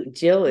 Woo!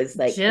 Jill is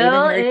like in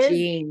her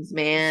jeans,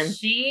 man.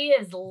 She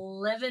is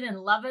living and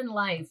loving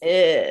life.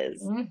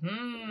 Is.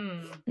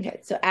 Mm-hmm. Okay,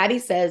 so Abby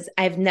says,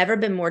 I've never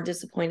been more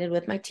disappointed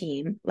with my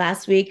team.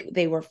 Last week,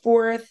 they were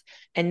 4th,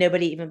 and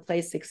nobody even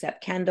placed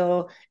except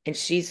Kendall, and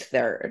she's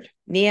 3rd.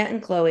 Nia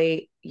and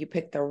Chloe, you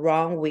picked the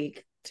wrong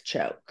week to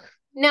choke.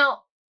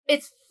 Now,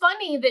 it's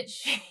funny that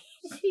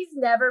she's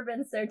never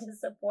been so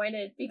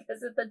disappointed,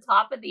 because at the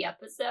top of the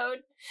episode,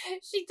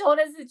 she told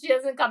us that she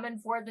hasn't come in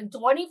 4th in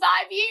 25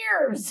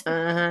 years.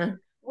 Uh-huh.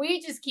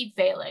 We just keep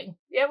failing.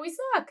 Yeah, we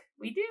suck.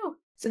 We do.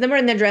 So then we're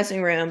in the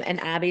dressing room, and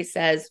Abby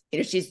says,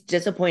 she's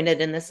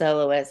disappointed in the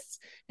soloists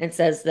and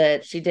says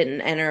that she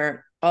didn't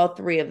enter all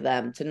 3 of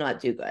them to not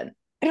do good.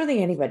 I don't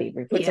think anybody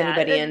puts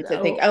anybody in to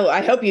think, oh,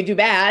 I hope you do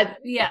bad.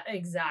 Yeah,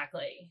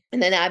 exactly.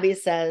 And then Abby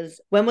says,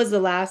 when was the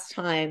last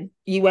time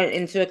you went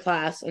into a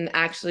class and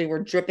actually were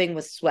dripping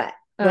with sweat?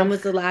 When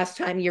was the last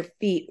time your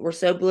feet were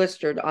so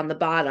blistered on the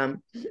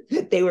bottom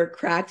that they were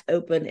cracked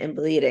open and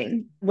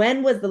bleeding?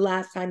 When was the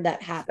last time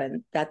that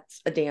happened?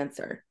 That's a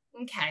dancer.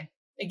 Okay.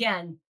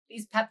 Again,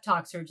 these pep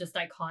talks are just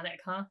iconic,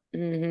 huh?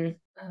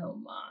 Mm-hmm. Oh,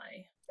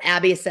 my.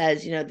 Abby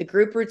says, the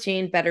group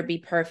routine better be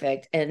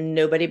perfect and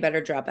nobody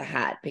better drop a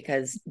hat,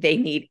 because they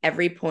need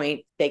every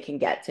point they can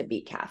get to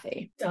beat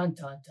Kathy. Dun,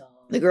 dun, dun.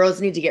 The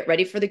girls need to get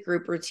ready for the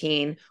group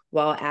routine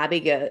while Abby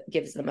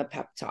gives them a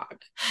pep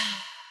talk.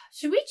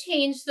 Should we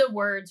change the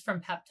words from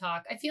pep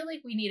talk? I feel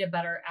like we need a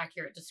better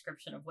accurate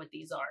description of what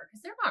these are,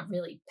 because they're not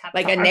really pep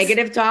talks. Like a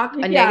negative talk?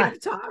 A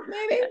negative talk,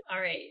 maybe? All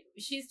right.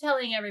 She's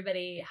telling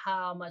everybody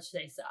how much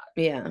they suck.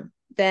 Yeah.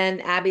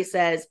 Then Abby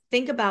says,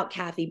 think about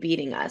Kathy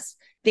beating us.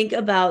 Think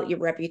about your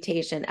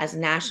reputation as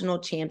national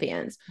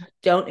champions.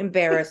 Don't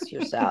embarrass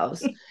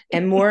yourselves.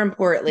 And more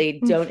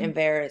importantly, don't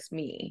embarrass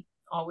me.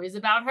 Always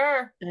about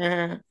her.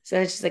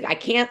 So she's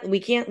like, we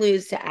can't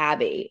lose to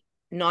Abby.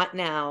 Not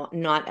now,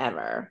 not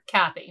ever.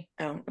 Kathy.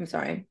 Oh, I'm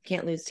sorry.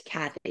 Can't lose to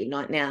Kathy.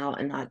 Not now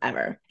and not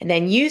ever. And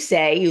then you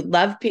say you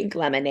love Pink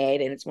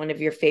Lemonade and it's one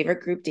of your favorite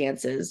group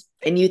dances.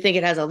 And you think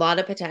it has a lot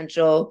of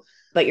potential,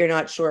 but you're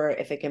not sure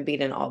if it can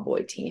beat an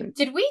all-boy team.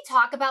 Did we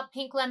talk about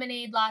Pink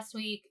Lemonade last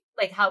week?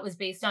 Like how it was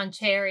based on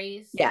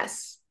cherries?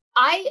 Yes.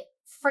 I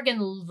friggin'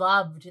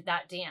 loved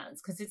that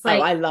dance, because it's like...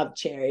 Oh, I love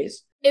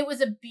cherries. It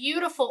was a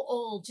beautiful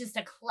old, just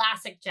a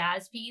classic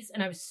jazz piece.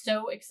 And I was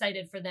so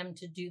excited for them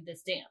to do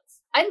this dance.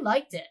 I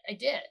liked it. I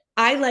did.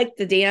 I liked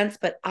the dance,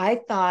 but I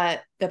thought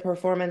the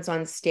performance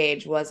on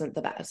stage wasn't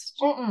the best.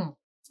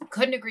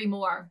 Couldn't agree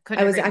more.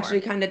 I was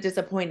actually kind of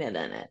disappointed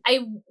in it. I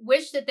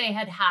wish that they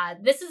had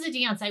this is a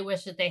dance I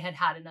wish that they had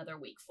another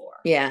week for.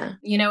 Yeah.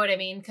 You know what I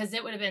mean? Because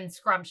it would have been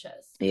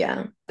scrumptious.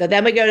 Yeah. So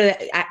then we go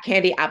to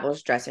Candy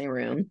Apple's dressing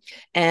room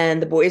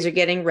and the boys are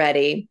getting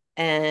ready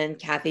and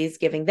Kathy's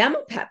giving them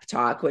a pep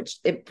talk, which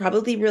it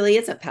probably really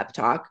is a pep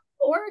talk.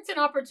 Or it's an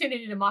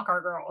opportunity to mock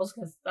our girls,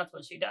 because that's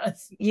what she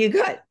does. You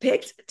got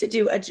picked to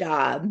do a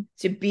job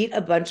to beat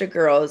a bunch of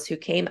girls who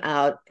came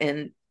out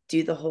and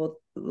do the whole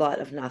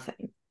lot of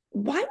nothing.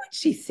 Why would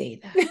she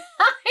say that?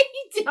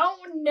 I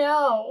don't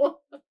know.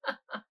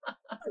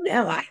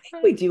 No, I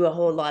think we do a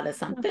whole lot of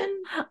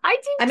something.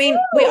 I mean,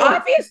 we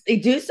obviously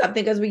do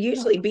something because we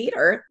usually beat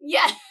her.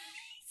 Yeah.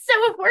 So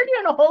if we're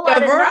doing a whole lot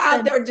of nothing, we're nothing,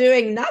 out there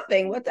doing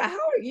nothing, what the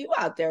hell are you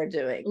out there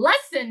doing?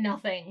 Less than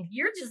nothing.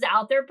 You're just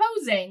out there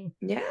posing.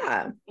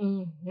 Yeah.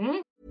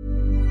 Mm-hmm.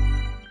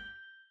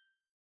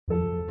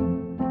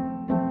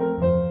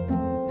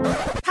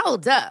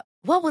 Hold up.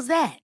 What was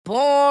that?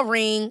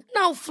 Boring.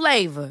 No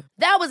flavor.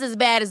 That was as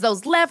bad as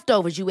those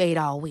leftovers you ate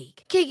all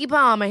week. Keke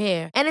Palmer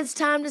here, and it's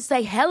time to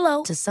say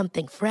hello to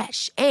something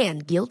fresh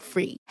and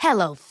guilt-free.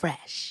 Hello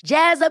Fresh.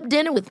 Jazz up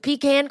dinner with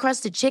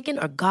pecan-crusted chicken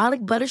or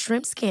garlic butter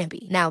shrimp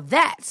scampi. Now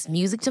that's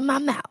music to my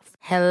mouth.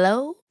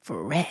 Hello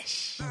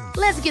Fresh.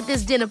 Let's get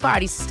this dinner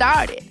party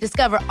started.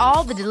 Discover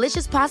all the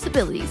delicious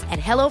possibilities at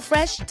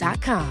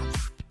hellofresh.com.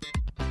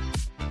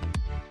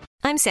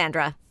 I'm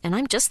Sandra, and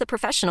I'm just the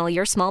professional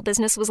your small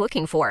business was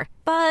looking for.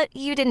 But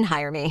you didn't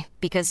hire me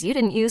because you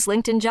didn't use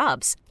LinkedIn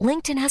Jobs.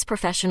 LinkedIn has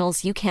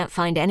professionals you can't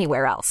find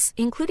anywhere else,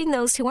 including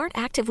those who aren't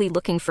actively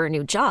looking for a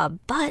new job,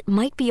 but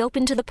might be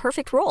open to the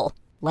perfect role,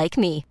 like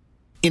me.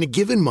 In a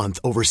given month,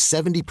 over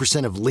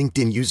 70% of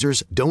LinkedIn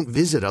users don't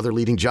visit other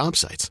leading job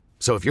sites.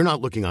 So if you're not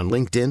looking on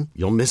LinkedIn,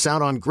 you'll miss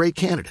out on great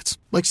candidates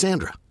like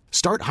Sandra.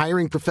 Start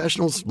hiring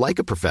professionals like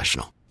a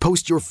professional.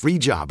 Post your free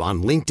job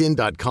on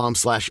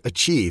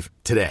linkedin.com/achieve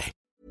today.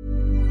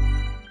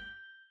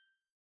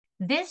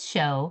 This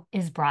show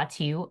is brought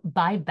to you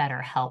by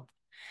BetterHelp.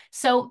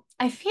 So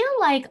I feel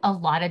like a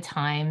lot of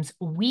times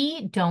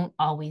we don't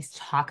always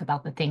talk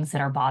about the things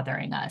that are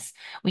bothering us.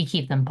 We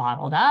keep them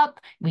bottled up.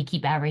 We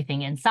keep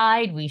everything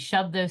inside. We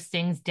shove those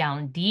things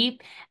down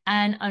deep.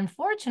 And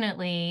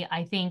unfortunately,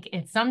 I think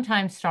it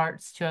sometimes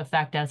starts to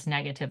affect us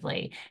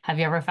negatively. Have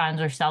you ever found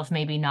yourself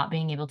maybe not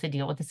being able to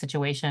deal with the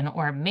situation,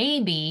 or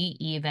maybe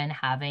even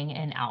having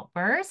an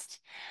outburst?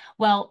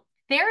 Well,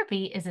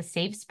 therapy is a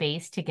safe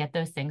space to get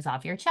those things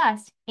off your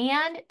chest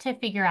and to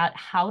figure out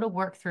how to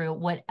work through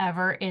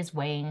whatever is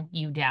weighing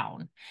you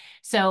down.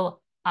 So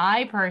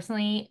I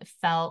personally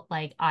felt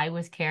like I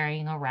was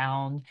carrying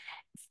around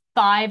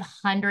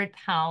 500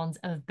 pounds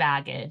of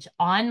baggage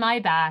on my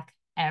back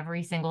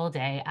every single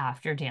day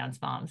after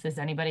Dance Moms. Is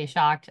anybody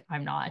shocked?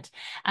 I'm not.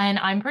 And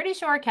I'm pretty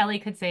sure Kelly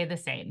could say the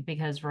same,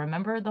 because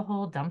remember the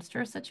whole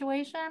dumpster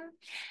situation?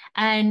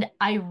 And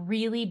I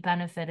really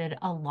benefited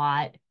a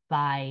lot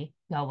by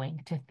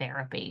going to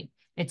therapy.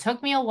 It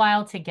took me a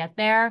while to get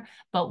there,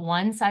 but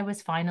once I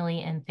was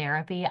finally in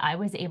therapy, I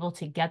was able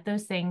to get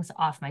those things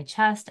off my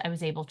chest. I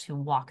was able to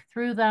walk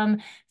through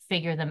them,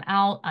 figure them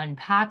out,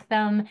 unpack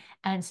them,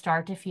 and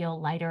start to feel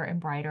lighter and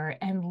brighter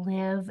and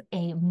live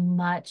a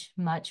much,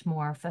 much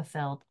more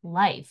fulfilled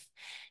life.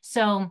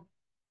 So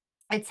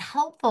it's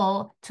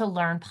helpful to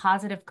learn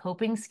positive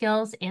coping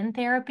skills in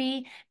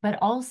therapy, but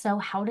also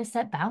how to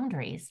set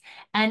boundaries.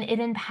 And it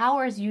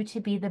empowers you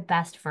to be the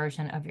best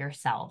version of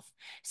yourself.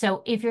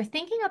 So if you're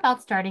thinking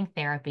about starting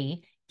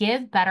therapy,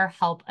 give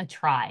BetterHelp a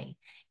try.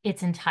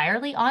 It's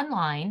entirely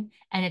online,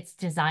 and it's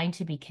designed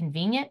to be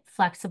convenient,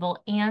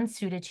 flexible, and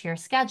suited to your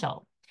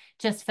schedule.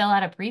 Just fill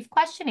out a brief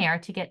questionnaire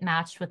to get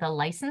matched with a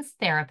licensed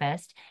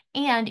therapist,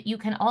 and you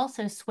can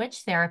also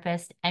switch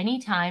therapists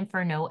anytime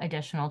for no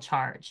additional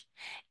charge.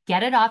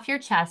 Get it off your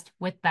chest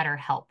with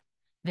BetterHelp.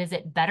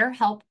 Visit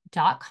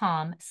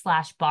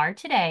betterhelp.com/bar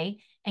today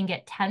and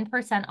get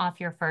 10% off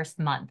your first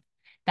month.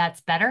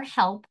 That's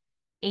BetterHelp,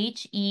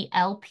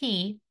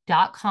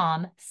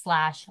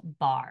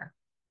 HELP.com/bar.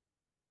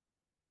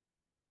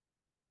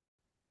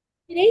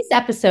 Today's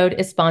episode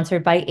is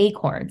sponsored by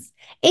Acorns.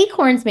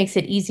 Acorns makes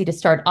it easy to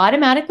start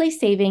automatically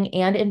saving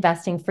and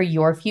investing for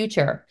your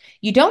future.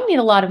 You don't need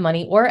a lot of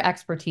money or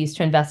expertise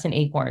to invest in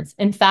Acorns.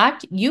 In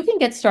fact, you can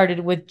get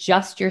started with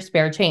just your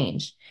spare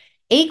change.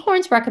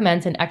 Acorns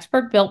recommends an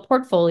expert-built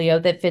portfolio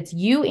that fits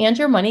you and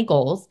your money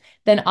goals,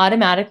 then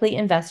automatically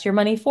invests your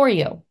money for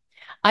you.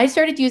 I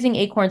started using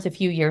Acorns a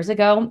few years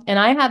ago, and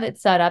I have it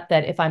set up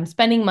that if I'm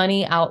spending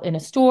money out in a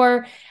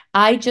store,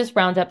 I just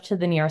round up to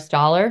the nearest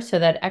dollar, so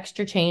that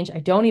extra change I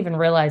don't even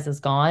realize is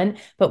gone.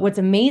 But what's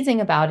amazing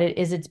about it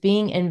is it's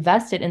being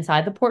invested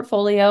inside the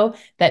portfolio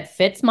that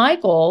fits my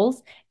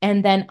goals.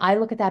 And then I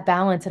look at that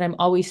balance and I'm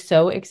always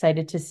so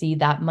excited to see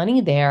that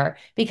money there,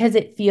 because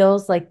it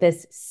feels like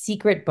this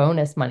secret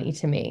bonus money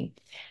to me.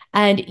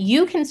 And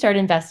you can start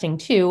investing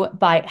too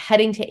by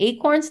heading to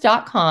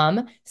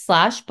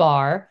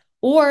acorns.com/bar,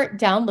 or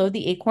download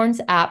the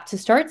Acorns app to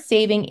start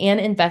saving and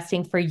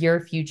investing for your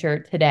future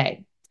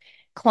today.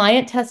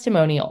 Client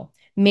testimonial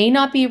may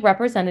not be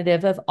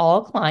representative of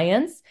all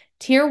clients.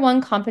 Tier 1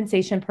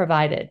 compensation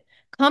provided.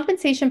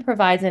 Compensation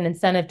provides an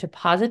incentive to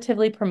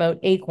positively promote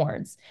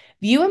Acorns.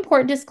 View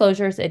important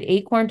disclosures at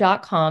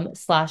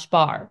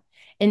acorn.com/bar.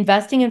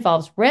 Investing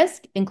involves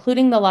risk,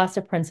 including the loss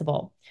of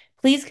principal.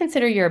 Please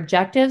consider your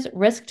objectives,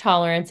 risk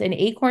tolerance, and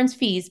Acorns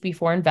fees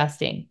before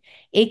investing.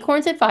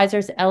 Acorns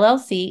Advisors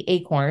LLC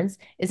Acorns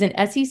is an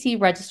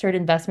SEC-registered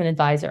investment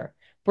advisor.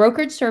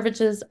 Brokerage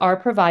services are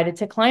provided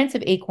to clients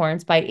of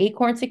Acorns by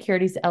Acorn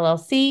Securities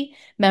LLC,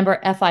 member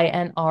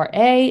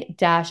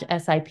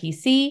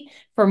FINRA-SIPC.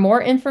 For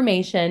more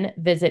information,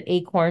 visit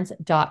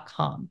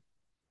acorns.com.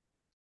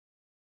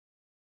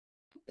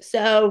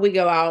 So we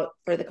go out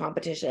for the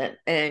competition,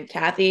 and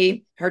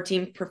Kathy, her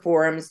team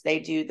performs. They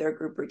do their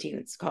group routine.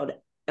 It's called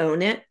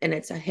Own It, and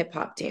it's a hip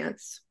hop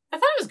dance. I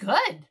thought it was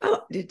good. Oh,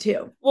 I did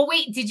too. Well,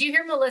 wait, did you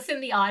hear Melissa in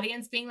the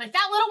audience being like,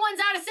 that little one's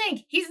out of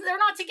sync? They're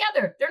not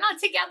together. They're not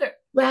together.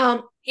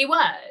 Well, He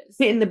was.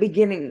 in the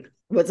beginning,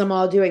 was them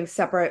all doing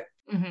separate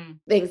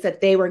things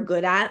that they were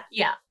good at.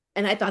 Yeah.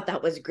 And I thought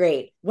that was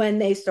great. When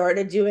they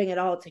started doing it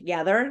all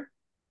together,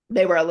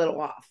 they were a little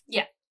off.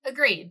 Yeah.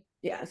 Agreed.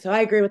 Yeah. So I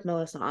agree with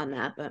Melissa on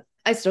that, but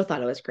I still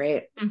thought it was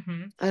great.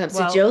 So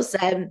Well- Jill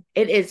said,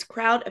 it is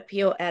crowd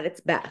appeal at its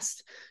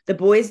best. The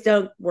boys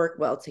don't work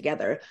well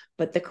together,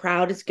 but the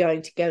crowd is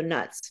going to go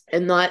nuts.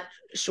 I'm not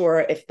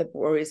sure if the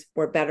boys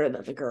were better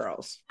than the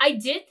girls. I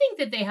did think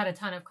that they had a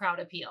ton of crowd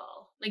appeal.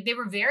 Like, they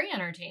were very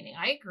entertaining.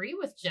 I agree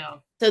with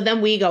Jill. So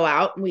then we go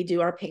out and we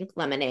do our pink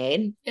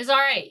lemonade, It's all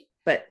right.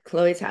 but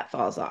Chloe's hat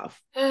falls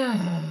off.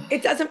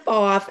 It doesn't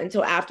fall off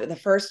until after the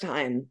first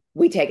time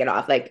we take it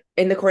off. Like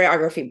in the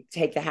choreography,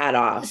 take the hat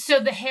off. So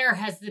the hair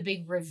has the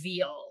big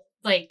reveal.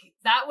 Like,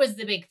 that was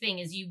the big thing,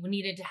 is you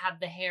needed to have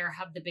the hair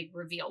have the big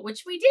reveal,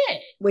 which we did.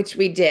 Which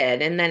we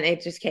did. And then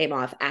it just came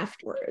off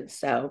afterwards.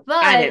 So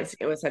But- I didn't see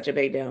it was such a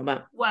big deal.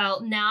 But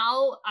Well,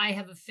 now I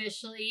have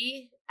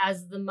officially,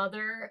 as the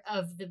mother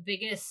of the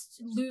biggest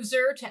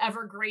loser to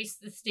ever grace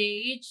the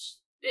stage,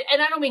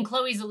 and I don't mean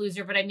Chloe's a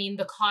loser, but I mean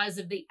the cause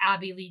of the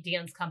Abby Lee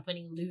Dance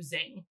Company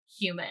losing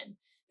human.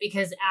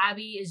 Because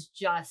Abby is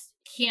just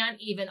can't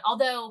even,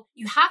 although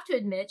you have to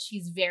admit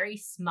she's very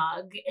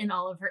smug in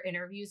all of her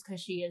interviews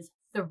because she is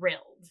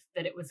thrilled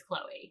that it was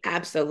Chloe.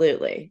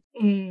 absolutely.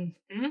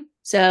 Mm-hmm.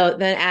 So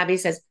then Abby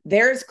says,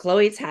 there's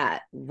Chloe's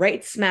hat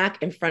right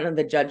smack in front of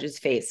the judges'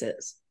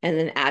 faces. And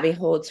then Abby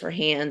holds her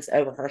hands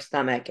over her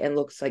stomach and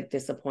looks like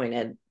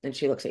disappointed. And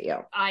she looks at you.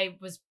 I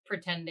was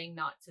pretending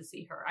not to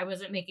see her. I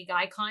wasn't making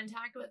eye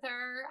contact with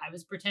her. I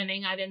was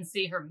pretending I didn't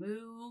see her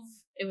move.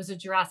 It was a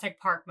Jurassic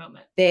Park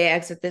moment. They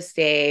exit the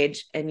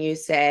stage and you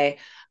say,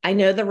 I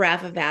know the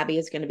wrath of Abby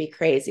is going to be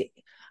crazy.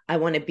 I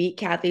want to beat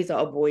Kathy's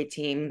all-boy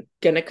team.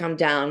 Going to come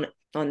down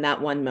on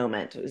that one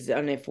moment. It was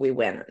only if we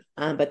win.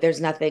 But there's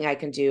nothing I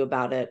can do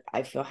about it.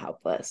 I feel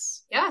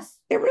helpless. Yes.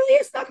 There really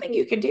is nothing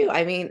you can do.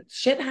 I mean,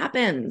 shit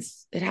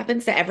happens. It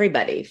happens to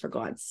everybody, for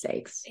God's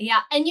sakes.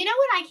 Yeah. And you know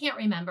what I can't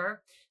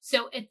remember?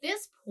 So at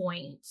this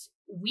point,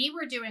 we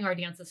were doing our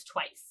dances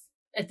twice.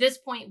 At this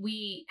point,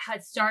 we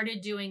had started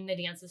doing the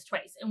dances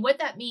twice. And what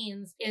that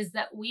means is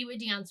that we would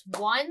dance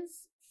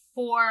once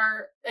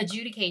for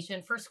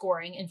adjudication, for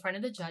scoring in front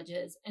of the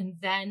judges. And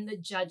then the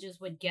judges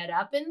would get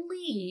up and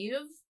leave.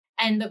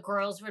 And the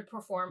girls would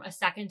perform a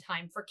second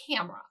time for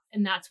camera.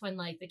 And that's when,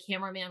 like, the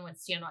cameraman would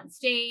stand on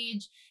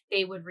stage.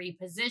 They would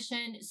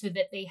reposition so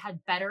that they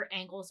had better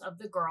angles of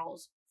the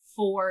girls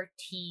for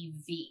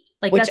TV.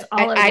 Like, Which that's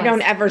all I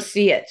don't ever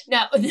see it.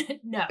 No,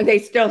 no. They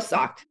still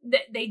sucked.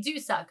 They do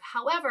suck.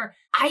 However,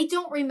 I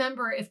don't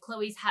remember if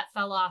Chloe's hat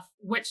fell off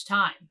which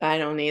time. I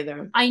don't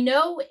either. I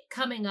know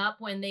coming up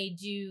when they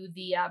do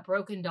the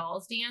Broken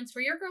Dolls dance,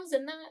 were your girls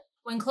in that?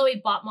 When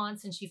Chloe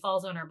botmonts and she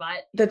falls on her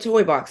butt? The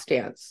toy box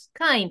dance.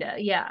 Kinda,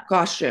 yeah.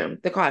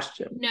 The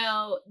costume.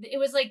 No, it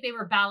was like they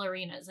were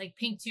ballerinas, like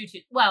pink tutu.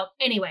 Well,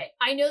 anyway,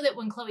 I know that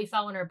when Chloe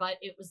fell on her butt,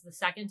 it was the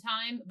second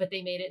time, but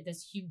they made it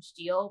this huge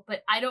deal.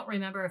 But I don't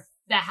remember if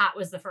the hat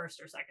was the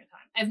first or second time.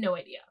 I have no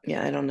idea.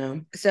 Yeah, I don't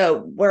know.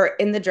 So we're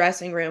in the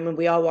dressing room and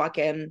we all walk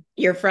in.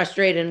 You're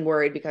frustrated and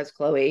worried because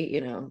Chloe,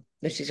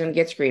 that she's going to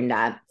get screamed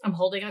at. I'm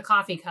holding a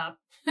coffee cup.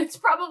 It's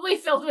probably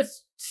filled with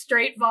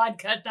straight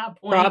vodka at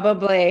that point.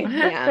 Probably,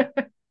 yeah.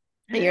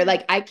 And you're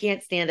like, I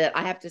can't stand it.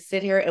 I have to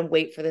sit here and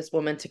wait for this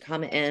woman to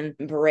come in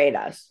and berate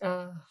us.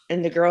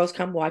 And the girls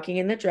come walking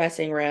in the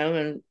dressing room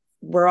and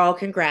we're all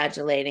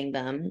congratulating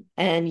them.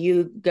 And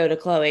you go to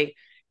Chloe,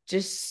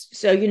 just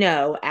so you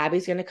know,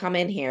 Abby's going to come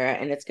in here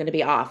and it's going to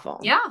be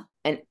awful. Yeah.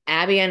 And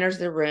Abby enters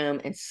the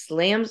room and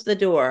slams the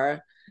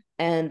door.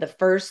 And the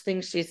first thing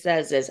she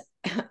says is,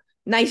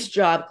 nice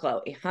job,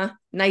 Chloe, huh?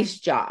 Nice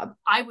job.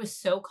 I was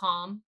so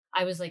calm.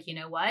 I was like, you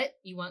know what?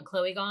 You want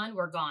Chloe gone?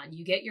 We're gone.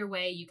 You get your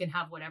way. You can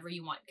have whatever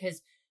you want.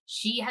 Because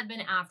she had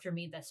been after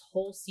me this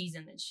whole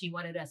season that she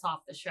wanted us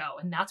off the show.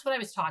 And that's what I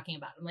was talking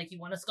about. I'm like, you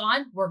want us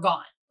gone? We're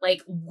gone.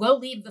 Like, we'll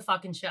leave the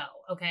fucking show.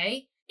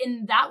 Okay.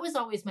 And that was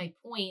always my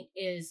point,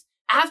 is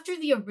after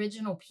the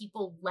original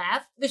people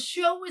left, the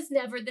show was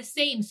never the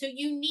same. So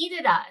you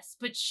needed us.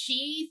 But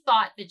she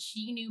thought that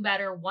she knew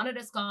better, wanted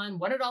us gone,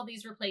 wanted all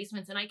these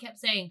replacements. And I kept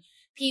saying,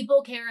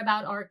 people care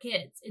about our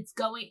kids. It's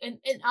going and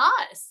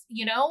us,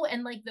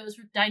 and like those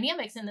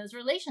dynamics and those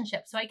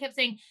relationships. So I kept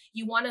saying,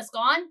 you want us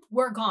gone?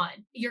 We're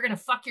gone. You're going to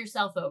fuck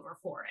yourself over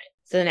for it.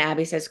 So then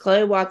Abby says,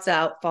 Chloe walks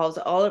out, falls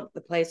all over the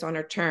place on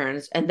her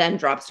turns, and then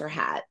drops her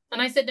hat.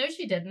 And I said, no,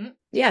 she didn't.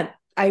 Yeah,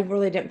 I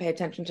really didn't pay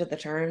attention to the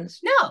turns.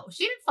 No,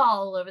 she didn't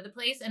fall all over the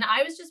place. And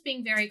I was just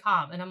being very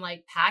calm. And I'm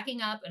like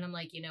packing up and I'm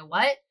like, you know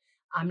what?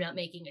 I'm not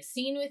making a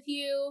scene with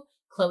you.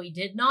 Chloe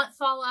did not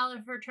fall out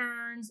of her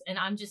turns and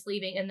I'm just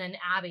leaving. And then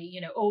Abby,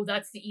 oh,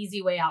 that's the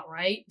easy way out,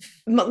 right?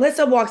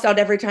 Melissa walks out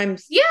every time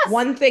Yes.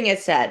 One thing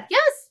is said.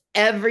 Yes.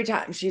 Every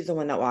time she's the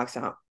one that walks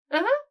out.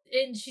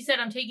 And she said,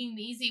 I'm taking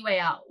the easy way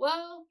out.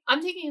 Well,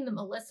 I'm taking the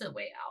Melissa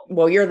way out.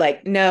 Well, you're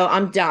like, no,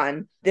 I'm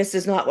done. This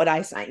is not what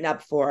I signed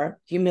up for.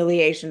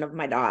 Humiliation of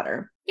my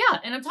daughter. Yeah.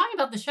 And I'm talking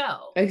about the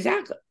show.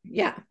 Exactly.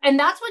 Yeah. And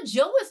that's what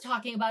Jill was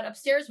talking about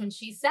upstairs when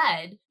she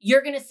said,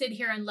 you're going to sit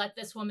here and let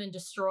this woman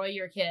destroy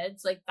your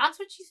kids. Like, that's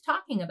what she's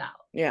talking about.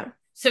 Yeah.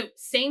 So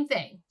same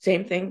thing.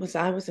 Same thing was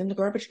I was in the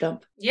garbage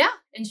dump. Yeah.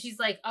 And she's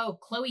like, oh,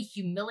 Chloe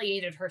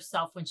humiliated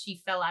herself when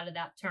she fell out of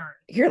that turn.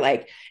 You're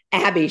like,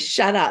 Abby,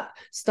 shut up.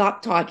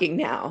 Stop talking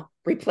now.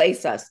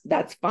 Replace us.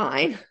 That's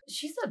fine.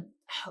 She's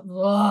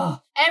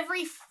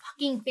every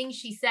fucking thing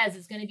she says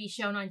is going to be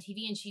shown on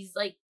TV. And she's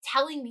like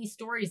telling these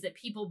stories that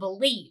people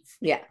believe.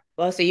 Yeah.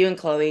 Well, so you and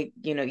Chloe,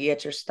 you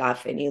get your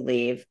stuff and you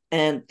leave.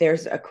 And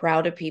there's a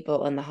crowd of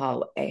people in the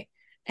hallway.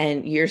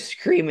 And you're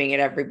screaming at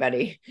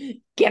everybody,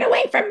 get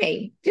away from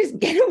me. Just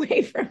get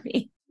away from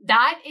me.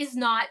 That is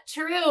not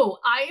true.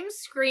 I am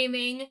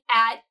screaming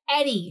at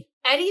Eddie.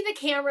 Eddie, the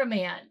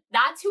cameraman.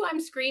 That's who I'm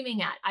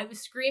screaming at. I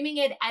was screaming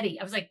at Eddie.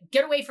 I was like,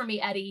 get away from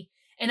me, Eddie.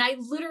 And I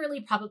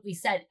literally probably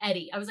said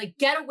Eddie. I was like,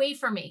 get away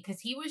from me.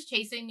 Because he was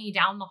chasing me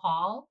down the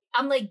hall.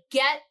 I'm like,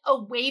 get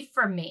away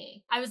from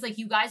me. I was like,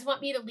 you guys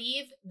want me to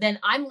leave? Then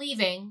I'm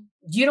leaving.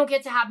 You don't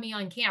get to have me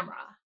on camera.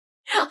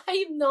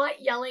 I am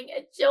not yelling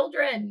at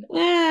children.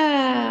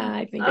 Yeah,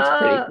 I think it's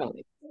pretty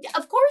funny.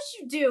 Of course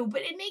you do,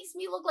 but it makes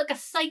me look like a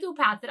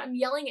psychopath that I'm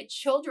yelling at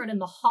children in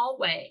the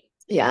hallway.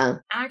 Yeah.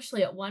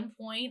 Actually, at one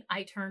point,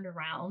 I turned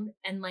around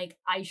and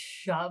I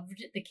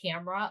shoved the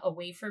camera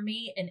away from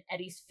me and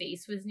Eddie's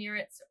face was near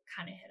it, so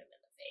I kind of hit him in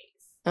the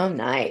face. Oh,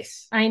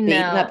 nice. I know.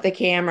 Beating up the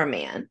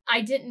cameraman.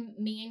 I didn't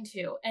mean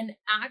to. And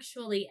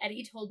actually,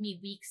 Eddie told me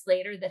weeks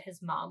later that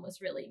his mom was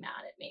really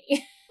mad at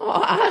me.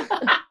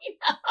 I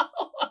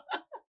know.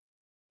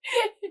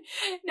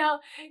 Now,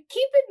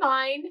 keep in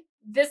mind,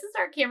 this is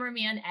our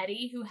cameraman,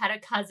 Eddie, who had a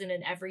cousin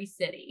in every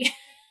city.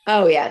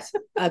 Oh, yes.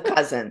 A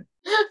cousin.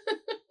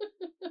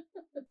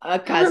 A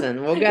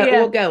cousin. We'll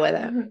go with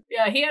it.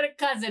 Yeah, he had a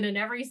cousin in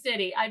every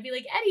city. I'd be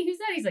like, Eddie, who's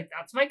that? He's like,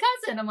 that's my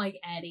cousin. I'm like,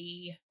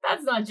 Eddie,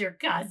 that's not your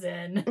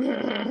cousin.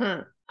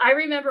 I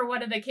remember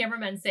one of the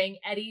cameramen saying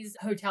Eddie's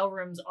hotel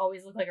rooms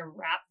always look like a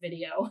rap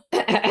video.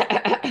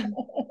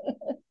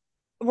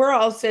 We're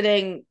all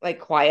sitting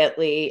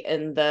quietly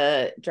in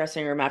the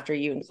dressing room after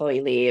you and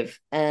Chloe leave.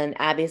 And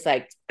Abby's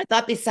like, I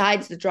thought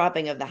besides the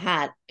dropping of the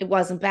hat, it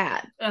wasn't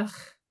bad. Ugh.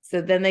 So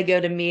then they go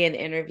to me and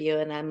interview.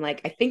 And I'm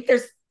like, I think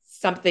there's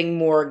something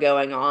more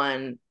going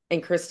on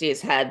in Christy's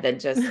head than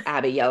just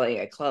Abby yelling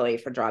at Chloe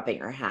for dropping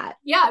her hat.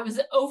 Yeah, it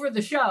was over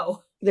the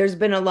show. There's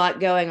been a lot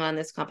going on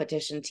this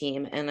competition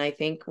team. And I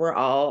think we're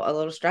all a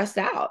little stressed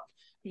out.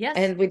 Yes.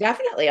 And we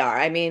definitely are.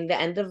 I mean,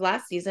 the end of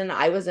last season,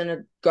 I was in a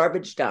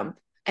garbage dump.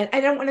 And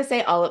I don't want to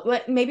say all of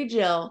it, maybe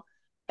Jill.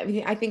 I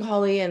mean, I think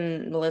Holly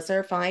and Melissa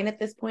are fine at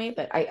this point,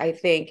 but I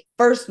think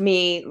first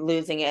me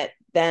losing it,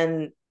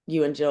 then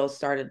you and Jill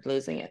started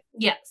losing it.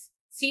 Yes.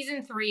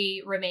 Season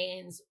 3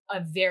 remains a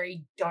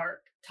very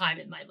dark time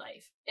in my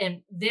life.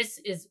 And this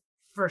is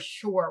for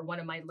sure one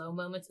of my low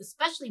moments,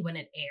 especially when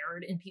it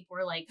aired and people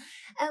were like,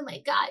 oh my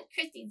God,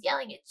 Christy's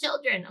yelling at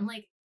children. I'm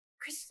like,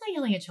 Christy's not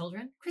yelling at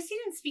children. Christy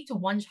didn't speak to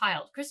one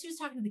child. Christy was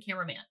talking to the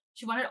cameraman.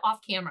 She wanted it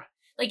off camera.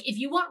 If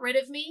you want rid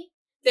of me,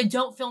 then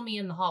don't film me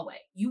in the hallway.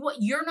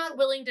 You're not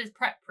willing to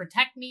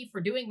protect me for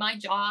doing my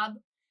job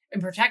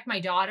and protect my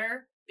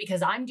daughter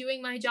because I'm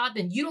doing my job,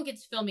 then you don't get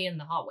to film me in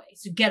the hallway.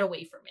 So get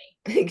away from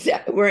me.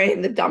 Exactly. We're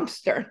in the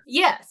dumpster.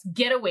 Yes,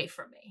 get away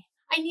from me.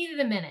 I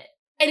needed a minute.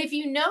 And if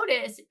you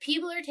notice,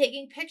 people are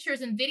taking pictures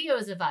and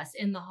videos of us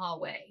in the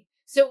hallway.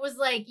 So it was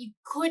like you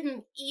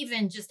couldn't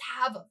even just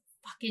have a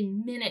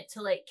fucking minute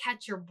to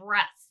catch your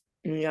breath.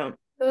 Yeah.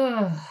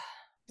 Ugh.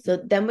 So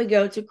then we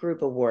go to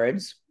group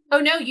awards. Oh,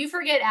 no, you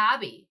forget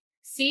Abby.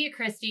 See you,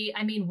 Christy.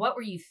 I mean, what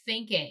were you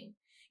thinking?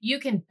 You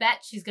can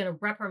bet she's going to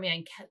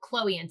reprimand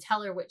Chloe and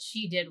tell her what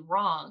she did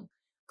wrong.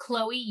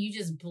 Chloe, you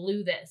just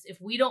blew this. If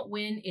we don't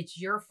win,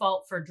 it's your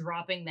fault for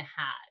dropping the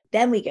hat.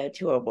 Then we go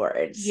to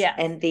awards. Yeah.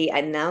 And the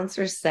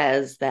announcer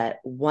says that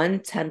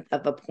 1/10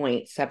 of a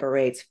point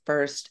separates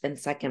first and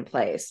second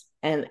place.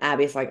 And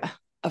Abby's like,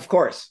 of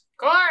course.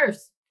 Of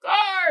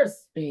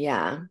course.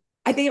 Yeah.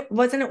 I think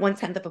wasn't it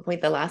 1/10 of a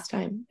point the last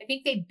time? I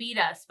think they beat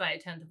us by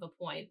 1/10 of a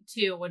point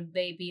too when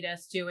they beat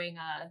us doing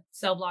a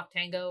cell block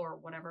tango or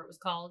whatever it was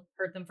called.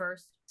 Hurt them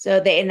first.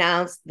 So they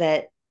announced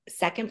that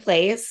second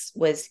place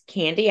was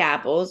Candy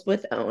Apples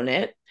with Own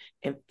It,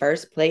 and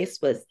first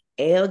place was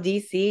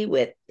ALDC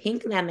with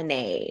Pink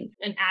Lemonade.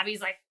 And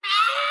Abby's like,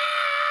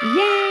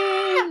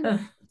 ah! Yay!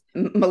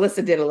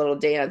 Melissa did a little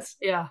dance.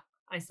 Yeah,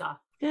 I saw.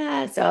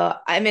 Yeah, so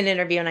I'm in an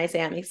interview and I say,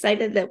 I'm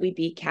excited that we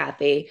beat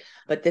Kathy,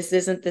 but this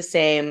isn't the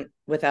same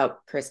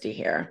without Christy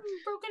here.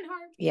 Broken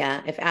heart.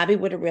 Yeah, if Abby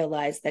would have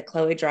realized that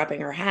Chloe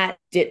dropping her hat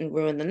didn't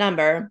ruin the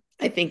number,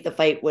 I think the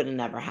fight would have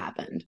never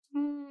happened.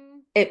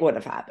 It would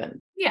have happened.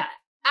 Yeah,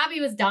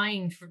 Abby was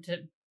dying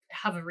to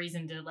have a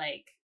reason to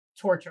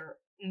torture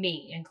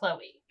me and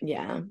Chloe.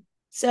 Yeah.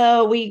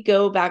 So we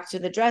go back to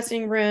the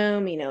dressing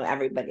room,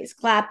 everybody's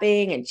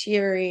clapping and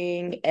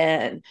cheering.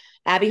 And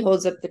Abby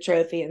holds up the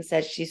trophy and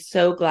says she's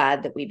so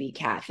glad that we beat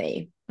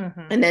Kathy.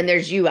 Mm-hmm. And then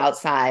there's you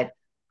outside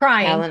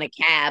crying, hailing a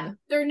cab.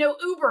 There are no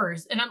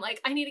Ubers. And I'm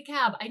like, I need a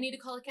cab. I need to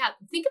call a cab.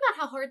 Think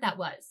about how hard that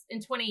was in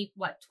 12,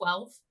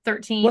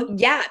 13. Well,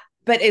 yeah.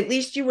 But at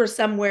least you were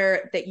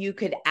somewhere that you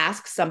could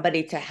ask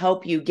somebody to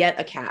help you get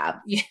a cab.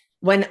 Yeah.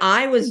 When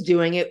I was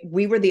doing it,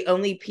 we were the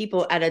only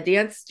people at a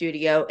dance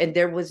studio, and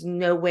there was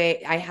no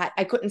way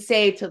I couldn't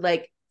say to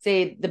like,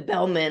 say the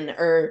bellman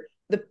or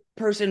the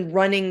person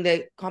running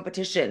the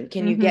competition,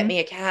 can you get me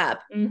a cab?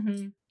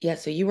 Yeah.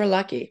 So you were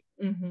lucky.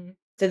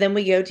 So then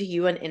we go to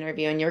you an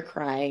interview and you're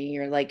crying.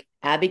 You're like,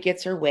 Abby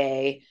gets her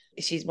way.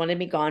 She's wanted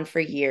me gone for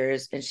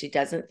years and she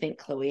doesn't think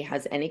Chloe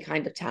has any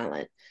kind of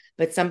talent,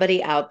 but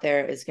somebody out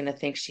there is going to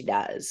think she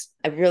does.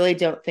 I really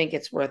don't think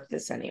it's worth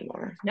this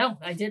anymore. No,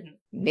 I didn't.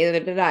 Neither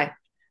did I.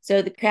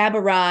 So the cab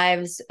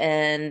arrives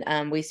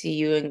and we see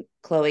you and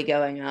Chloe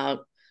going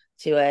out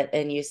to it.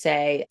 And you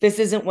say, this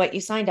isn't what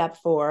you signed up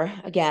for.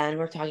 Again,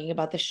 we're talking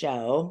about the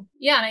show.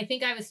 Yeah. And I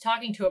think I was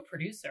talking to a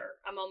producer.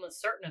 I'm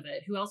almost certain of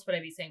it. Who else would I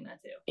be saying that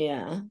to?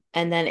 Yeah.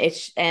 And then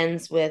it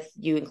ends with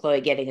you and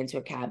Chloe getting into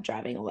a cab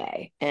driving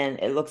away. And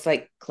it looks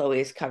like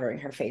Chloe's covering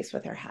her face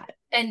with her hat.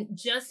 And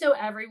just so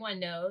everyone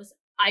knows,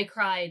 I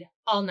cried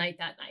all night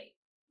that night.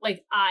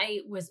 Like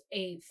I was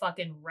a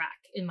fucking wreck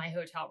in my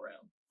hotel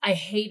room. I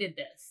hated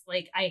this.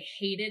 Like I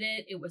hated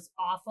it. It was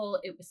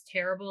awful. It was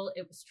terrible.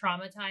 It was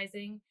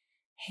traumatizing.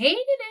 Hated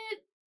it.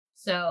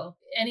 So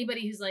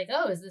anybody who's like,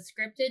 oh, is this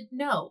scripted?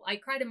 No, I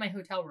cried in my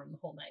hotel room the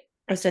whole night.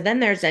 Oh, so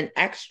then there's an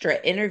extra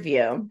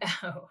interview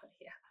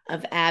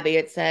of Abby.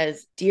 It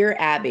says, Dear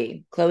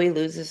Abby, Chloe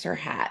loses her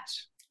hat.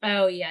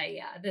 Oh,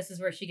 yeah. This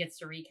is where she gets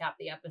to recap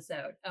the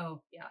episode.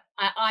 Oh, yeah.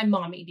 I'm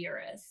Mommy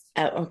Dearest.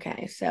 Oh,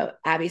 okay. So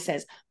Abby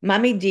says,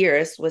 Mommy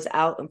Dearest was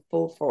out in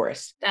full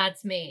force.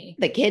 That's me.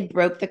 The kid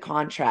broke the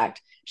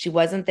contract. She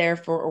wasn't there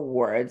for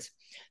awards.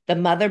 The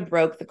mother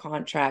broke the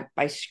contract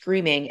by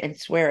screaming and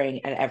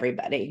swearing at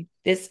everybody.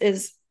 This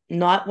is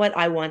not what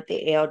I want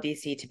the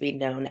ALDC to be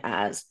known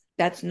as.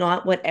 That's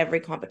not what every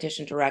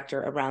competition director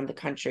around the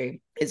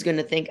country is going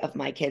to think of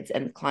my kids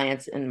and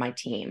clients and my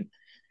team.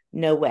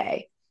 No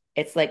way.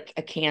 It's like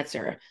a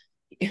cancer.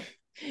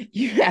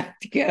 You have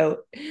to go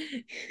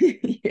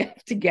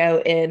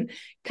in,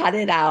 cut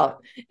it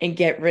out, and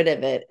get rid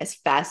of it as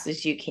fast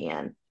as you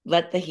can.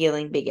 Let the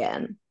healing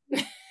begin.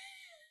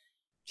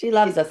 She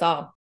loves us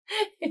all.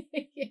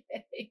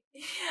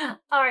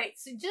 All right.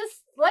 So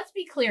just let's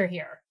be clear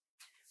here.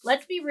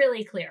 Let's be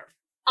really clear.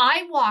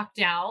 I walked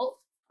out.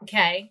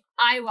 Okay.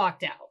 I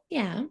walked out.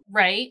 Yeah.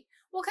 Right.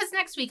 Well, because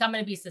next week I'm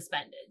going to be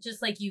suspended,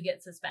 just like you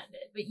get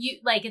suspended. But you,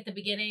 like at the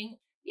beginning,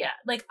 yeah,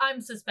 like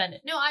I'm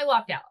suspended. No, I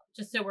walked out,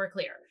 just so we're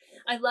clear.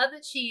 I love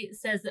that she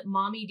says that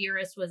Mommy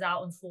Dearest was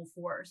out in full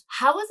force.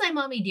 How was I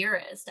Mommy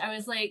Dearest? I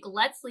was like,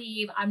 let's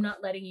leave. I'm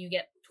not letting you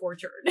get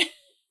tortured.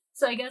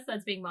 So I guess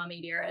that's being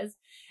Mommy Dearest.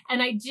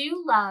 And I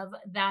do love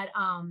that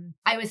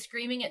I was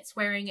screaming at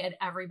swearing at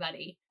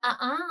everybody.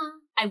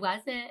 I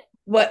wasn't.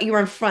 What, you were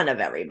in front of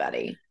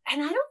everybody?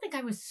 And I don't think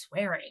I was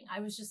swearing. I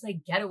was just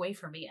like, get away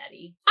from me,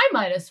 Eddie. I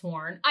might have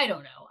sworn. I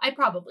don't know. I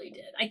probably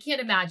did. I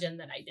can't imagine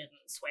that I didn't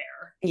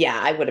swear. Yeah,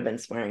 I would have been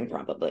swearing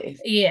probably.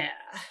 Yeah.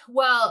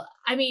 Well,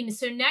 I mean,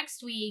 so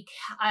next week,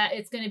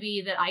 it's going to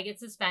be that I get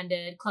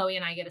suspended. Chloe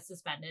and I get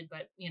suspended,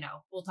 but,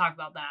 we'll talk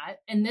about that.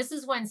 And this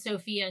is when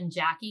Sophia and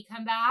Jackie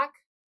come back.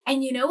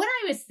 And you know what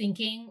I was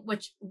thinking,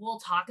 which we'll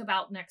talk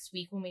about next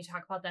week when we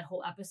talk about that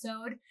whole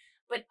episode.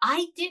 But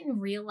I didn't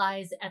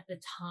realize at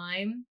the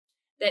time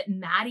that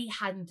Maddie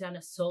hadn't done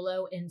a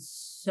solo in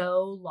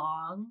so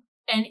long.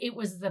 And it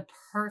was the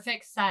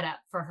perfect setup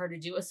for her to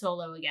do a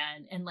solo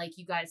again. And like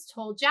you guys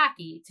told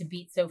Jackie, to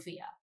beat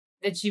Sophia,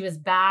 that she was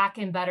back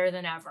and better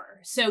than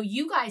ever. So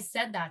you guys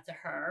said that to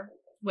her,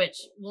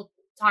 which we'll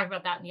talk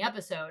about that in the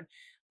episode.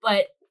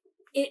 But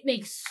it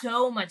makes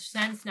so much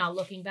sense now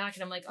looking back.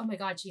 And I'm like, oh my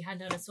God, she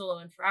hadn't done a solo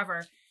in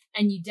forever.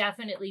 And you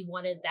definitely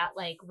wanted that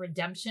like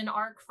redemption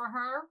arc for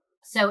her.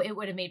 So it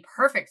would have made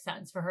perfect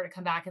sense for her to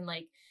come back and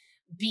like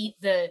beat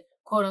the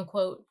quote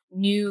unquote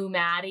new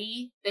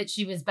Maddie, that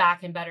she was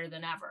back and better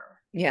than ever.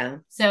 Yeah.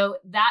 So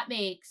that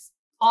makes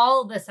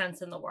all the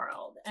sense in the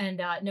world.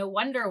 And no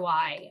wonder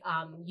why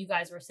you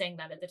guys were saying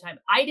that at the time.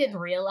 I didn't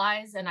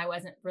realize, and I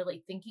wasn't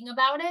really thinking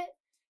about it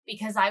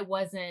because I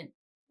wasn't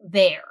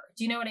there.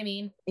 Do you know what I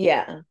mean?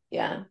 Yeah.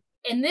 Yeah.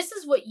 And this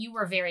is what you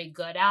were very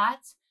good at,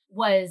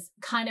 was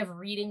kind of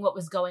reading what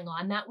was going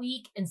on that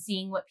week and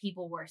seeing what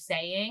people were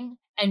saying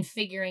and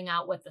figuring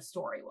out what the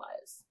story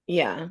was.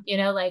 Yeah.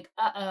 Like,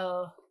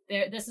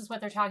 this is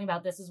what they're talking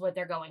about. This is what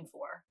they're going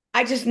for.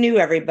 I just knew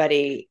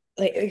everybody,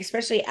 like,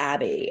 especially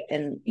Abby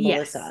and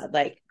Melissa.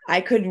 Like, I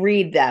could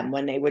read them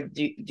when they would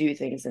do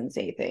things and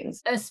say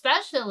things.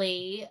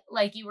 Especially,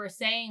 like you were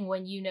saying,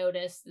 when you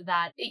noticed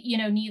that,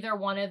 neither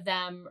one of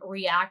them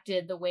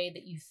reacted the way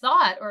that you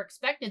thought or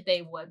expected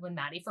they would when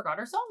Maddie forgot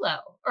her solo.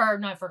 Or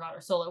not forgot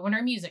her solo, when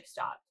her music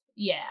stopped.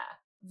 Yeah.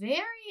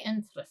 Very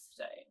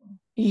interesting.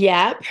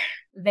 Yep.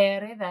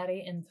 Very,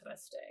 very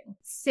interesting.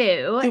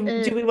 So,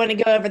 do we want to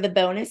go over the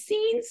bonus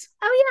scenes?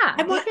 Oh,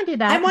 yeah. We can do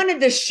that. I wanted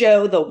to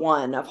show the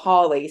one of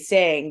Holly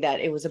saying that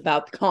it was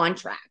about the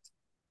contract.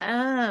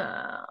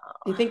 Oh.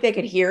 Do you think they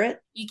could hear it?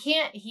 You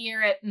can't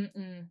hear it.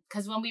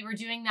 Because when we were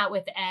doing that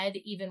with Ed,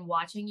 even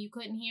watching, you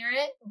couldn't hear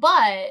it.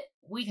 But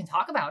we can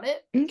talk about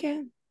it.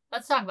 Okay.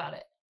 Let's talk about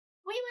it.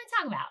 What do you want to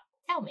talk about?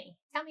 Tell me.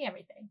 Tell me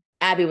everything.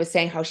 Abby was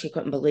saying how she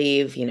couldn't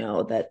believe,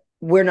 that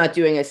we're not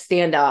doing a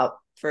standout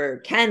for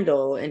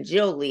Kendall and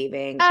Jill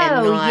leaving,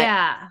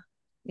 and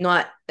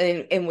not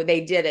and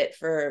they did it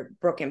for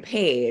Brooke and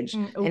Paige.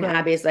 And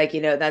Abby's like,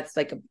 that's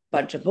like a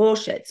bunch of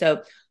bullshit.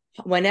 So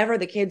whenever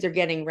the kids are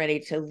getting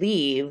ready to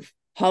leave,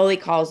 Holly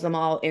calls them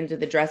all into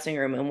the dressing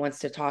room and wants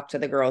to talk to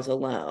the girls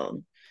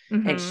alone.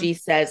 And she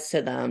says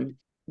to them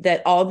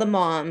that all the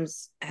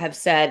moms have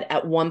said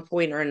at one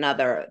point or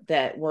another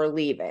that we're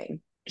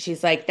leaving.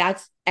 She's like,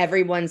 that's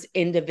everyone's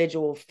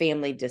individual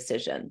family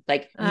decision.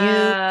 Like, you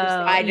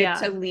decided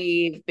to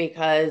leave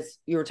because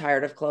you were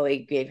tired of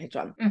Chloe being picked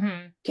on.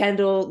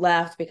 Kendall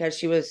left because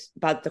she was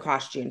about the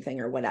costume thing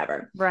or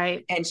whatever.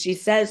 Right. And she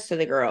says to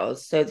the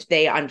girls, so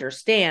they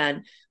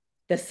understand,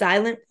 the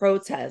silent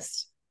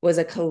protest was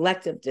a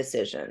collective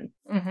decision.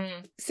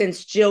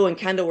 Since Jill and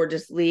Kendall were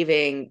just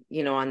leaving,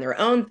 on their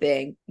own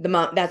thing,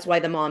 that's why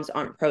the moms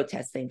aren't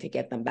protesting to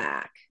get them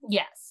back.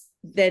 Yes.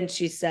 Then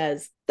she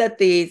says that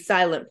the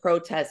silent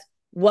protest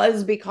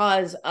was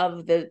because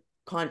of the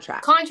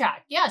contract.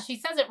 Yeah, she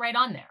says it right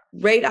on there.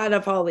 Right out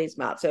of Holly's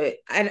mouth. So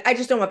I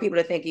just don't want people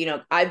to think,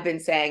 I've been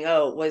saying,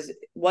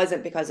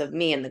 wasn't because of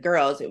me and the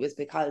girls, it was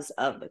because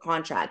of the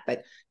contract.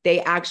 But they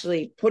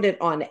actually put it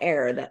on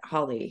air that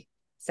Holly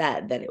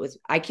said that it was.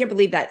 I can't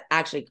believe that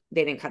actually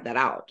they didn't cut that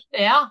out.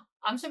 Yeah,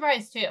 I'm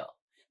surprised too.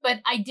 But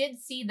I did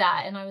see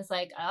that and I was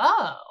like,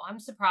 oh,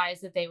 I'm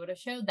surprised that they would have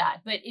showed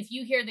that. But if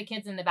you hear the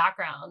kids in the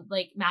background,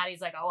 like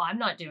Maddie's like, oh, I'm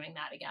not doing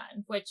that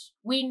again, which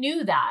we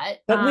knew that.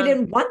 But we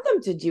didn't want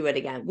them to do it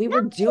again. We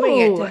were doing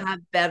it to have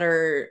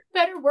better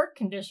work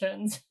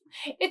conditions.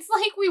 It's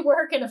like we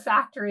work in a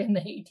factory in the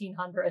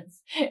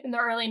 1800s, in the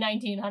early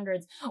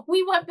 1900s.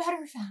 We want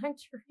better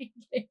factory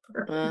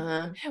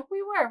labor.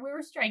 We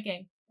were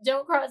striking.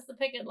 Don't cross the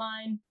picket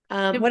line.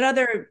 What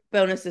other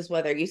bonuses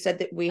were there? You said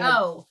that we had...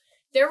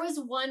 There was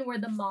one where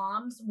the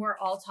moms were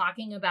all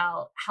talking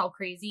about how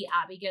crazy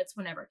Abby gets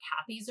whenever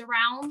Kathy's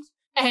around.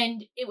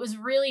 And it was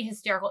really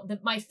hysterical.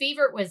 My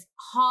favorite was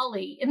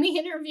Holly in the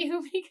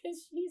interview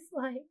because she's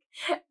like,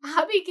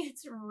 Abby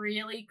gets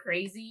really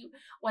crazy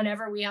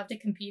whenever we have to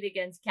compete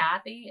against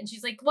Kathy. And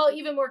she's like, well,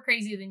 even more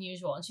crazy than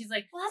usual. And she's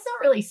like, well, that's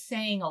not really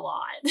saying a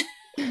lot.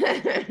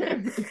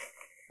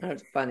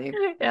 That's funny.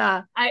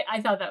 Yeah.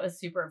 I thought that was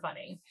super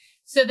funny.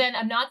 So then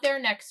I'm not there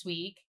next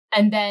week.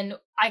 And then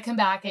I come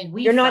back and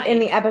You're not in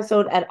the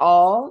episode at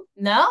all?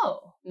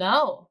 No.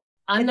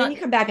 Then you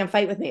come back and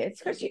fight with me. It's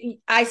because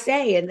I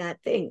say in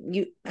that thing,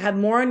 you have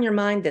more on your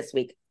mind this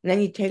week. And then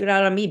you take it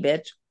out on me, bitch.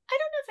 I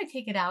don't know if I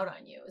take it out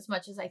on you as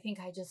much as I think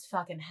I just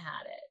fucking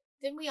had it.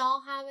 Didn't we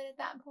all have it at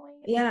that point?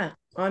 Yeah,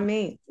 on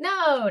me.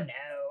 No.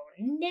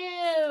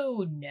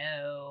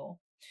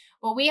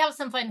 Well, we have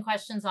some fun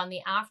questions on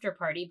the after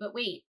party. But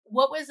wait,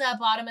 what was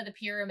bottom of the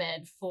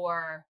pyramid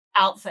for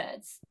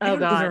outfits? I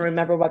don't even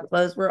remember what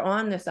clothes were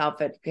on this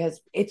outfit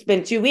because it's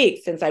been 2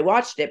 weeks since I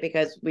watched it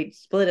because we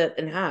split it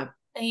in half.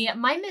 Yeah,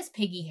 my Miss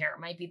Piggy hair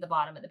might be the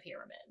bottom of the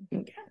pyramid.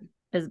 Okay.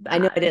 I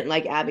know I didn't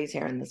like Abby's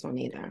hair in this one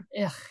either.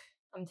 Ugh,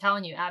 I'm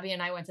telling you, Abby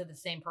and I went to the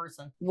same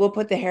person. We'll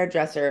put the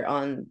hairdresser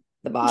on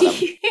the bottom.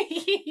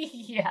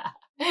 Yeah.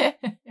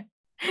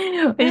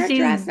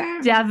 She's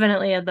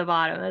definitely at the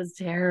bottom. That's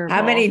terrible.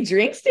 How many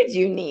drinks did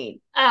you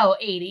need? Oh,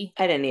 80.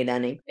 I didn't need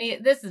any.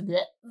 This is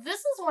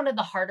one of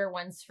the harder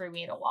ones for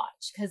me to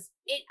watch because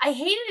I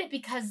hated it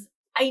because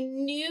I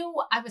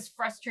knew I was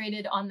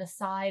frustrated on the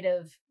side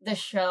of the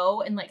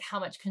show and like how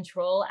much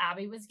control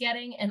Abby was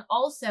getting. And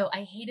also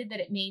I hated that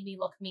it made me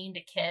look mean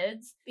to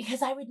kids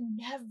because I would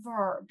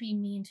never be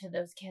mean to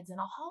those kids in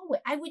a hallway.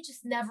 I would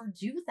just never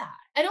do that.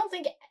 I don't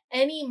think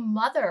any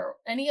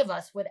of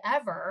us would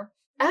ever.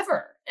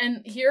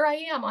 And here I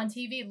am on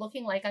TV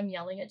looking like I'm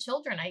yelling at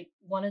children. I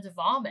wanted to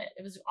vomit.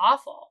 It was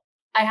awful.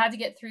 I had to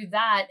get through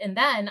that. And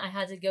then I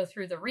had to go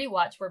through the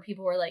rewatch where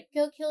people were like,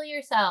 go kill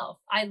yourself.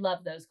 I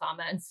love those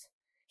comments.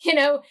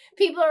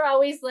 People are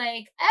always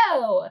like,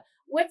 oh,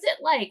 what's it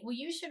like? Well,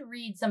 you should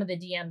read some of the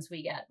DMs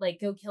we get. Like,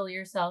 go kill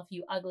yourself,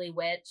 you ugly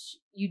witch.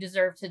 You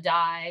deserve to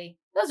die.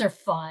 Those are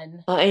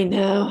fun. I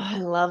know. I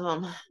love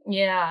them.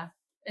 Yeah.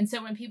 And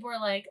so when people are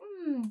like,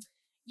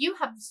 you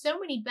have so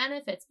many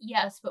benefits.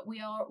 Yes, but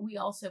we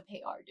also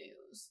pay our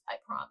dues. I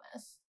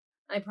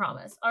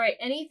promise. All right.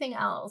 Anything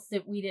else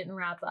that we didn't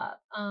wrap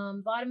up?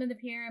 Bottom of the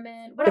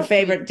pyramid. What Your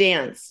favorite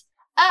dance?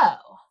 Oh,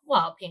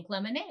 well, Pink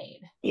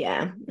Lemonade.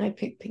 Yeah, I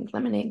picked Pink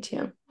Lemonade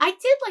too. I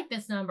did like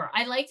this number.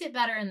 I liked it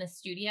better in the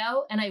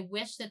studio, and I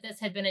wish that this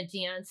had been a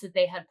dance that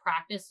they had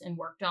practiced and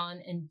worked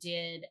on and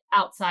did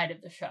outside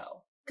of the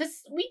show.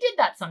 Because we did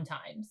that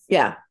sometimes.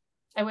 Yeah.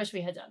 I wish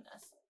we had done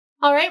this.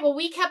 All right, well,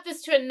 we kept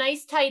this to a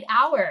nice tight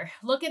hour.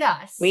 Look at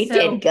us. We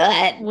did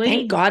good.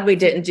 Thank God we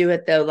didn't do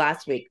it, though,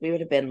 last week. We would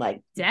have been,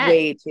 like,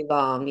 way too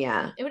long.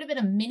 Yeah. It would have been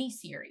a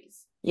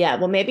mini-series. Yeah,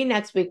 well, maybe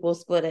next week we'll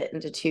split it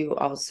into 2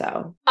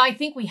 also. I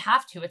think we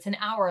have to. It's an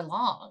hour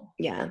long.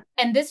 Yeah.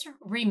 And this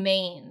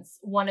remains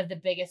one of the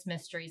biggest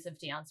mysteries of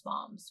Dance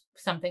Moms,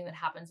 something that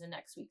happens in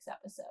next week's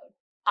episode.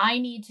 I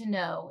need to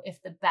know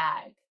if the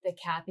bag that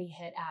Kathy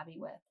hit Abby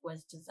with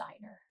was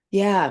designer.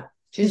 Yeah.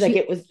 She's like,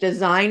 it was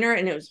designer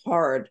and it was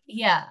hard.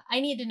 Yeah, I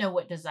need to know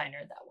what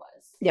designer that was.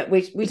 Yeah,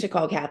 we should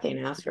call Kathy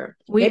and ask her.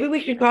 Maybe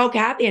we should call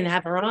Kathy and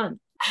have her on.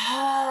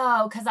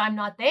 Oh, because I'm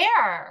not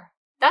there.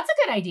 That's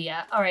a good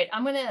idea. All right,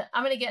 I'm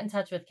gonna get in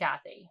touch with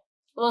Kathy.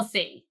 We'll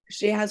see.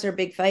 She has her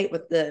big fight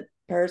with the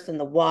purse and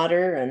the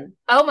water and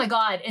oh my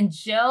god! And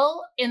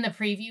Jill in the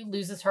preview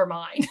loses her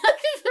mind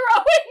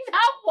throwing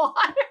that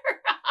water.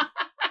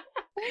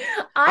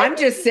 I'm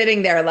just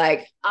sitting there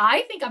like,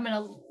 I think I'm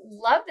gonna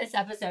love this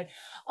episode.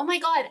 Oh my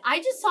god! I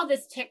just saw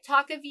this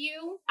TikTok of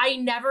you. I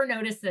never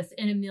noticed this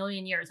in a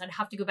million years. I'd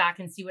have to go back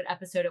and see what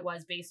episode it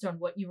was based on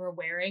what you were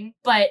wearing.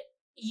 But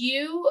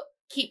you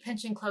keep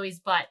pinching Chloe's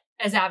butt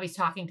as Abby's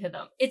talking to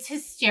them. It's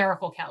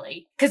hysterical,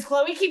 Kelly. Because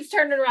Chloe keeps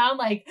turning around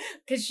like,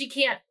 because she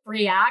can't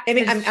react. I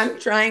mean, I'm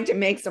trying to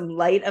make some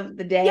light of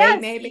the day,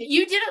 maybe.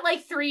 You did it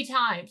like 3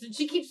 times. And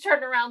she keeps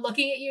turning around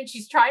looking at you and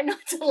she's trying not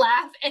to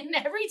laugh. And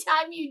every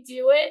time you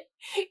do it,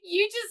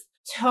 you just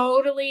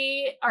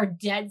totally are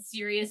dead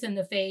serious in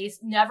the face.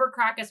 Never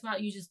crack a smile.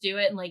 You just do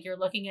it. And like you're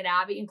looking at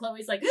Abby and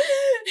Chloe's like,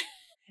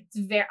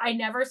 I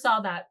never saw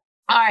that.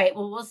 All right.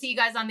 Well, we'll see you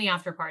guys on the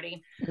after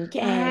party.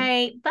 Okay. All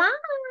right. Bye.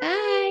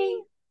 Bye.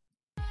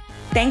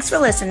 Thanks for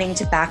listening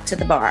to Back to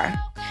the Bar.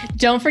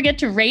 Don't forget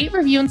to rate,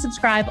 review, and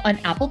subscribe on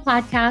Apple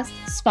Podcasts,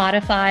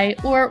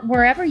 Spotify, or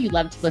wherever you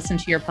love to listen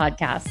to your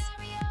podcasts.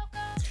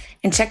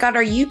 And check out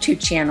our YouTube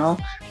channel,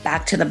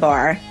 Back to the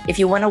Bar, if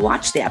you want to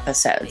watch the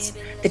episodes.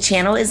 The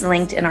channel is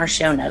linked in our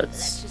show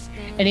notes.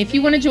 And if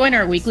you want to join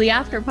our weekly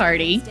after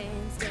party,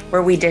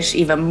 where we dish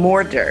even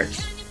more dirt,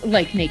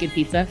 like naked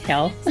pizza,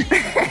 Kel.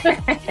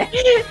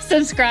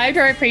 Subscribe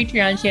to our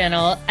Patreon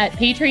channel at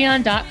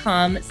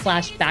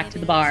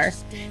patreon.com/backtothebar.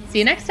 See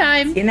you next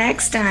time. See you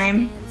next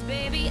time.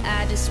 Baby,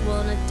 I just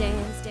wanna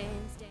dance.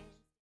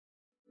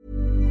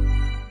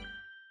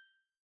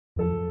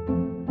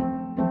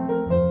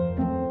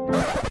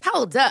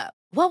 Hold up.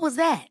 What was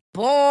that?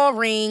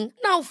 Boring.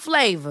 No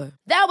flavor.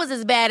 That was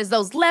as bad as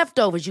those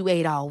leftovers you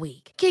ate all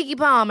week. Keke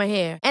Palmer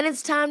here, and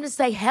it's time to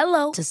say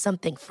hello to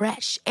something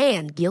fresh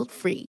and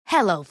guilt-free.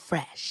 Hello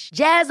Fresh.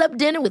 Jazz up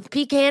dinner with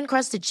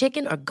pecan-crusted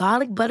chicken or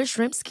garlic butter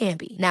shrimp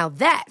scampi. Now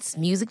that's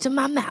music to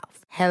my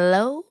mouth.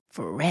 Hello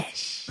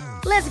Fresh.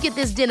 Let's get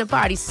this dinner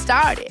party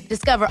started.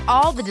 Discover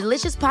all the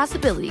delicious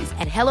possibilities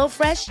at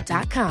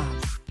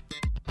hellofresh.com.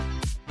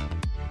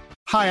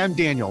 Hi, I'm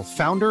Daniel,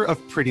 founder of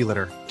Pretty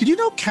Litter. Did you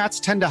know cats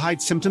tend to hide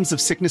symptoms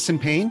of sickness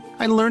and pain?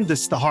 I learned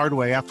this the hard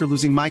way after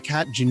losing my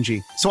cat,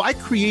 Gingy. So I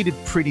created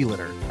Pretty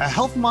Litter, a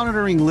health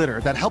monitoring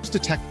litter that helps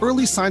detect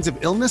early signs of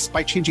illness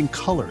by changing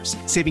colors,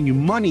 saving you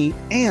money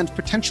and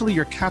potentially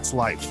your cat's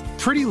life.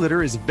 Pretty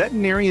Litter is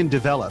veterinarian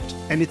developed,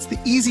 and it's the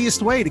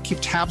easiest way to keep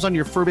tabs on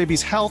your fur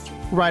baby's health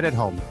right at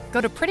home.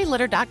 Go to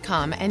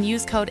prettylitter.com and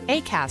use code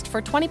ACAST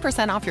for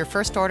 20% off your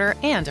first order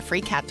and a free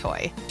cat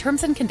toy.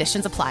 Terms and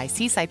conditions apply.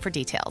 See site for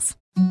details.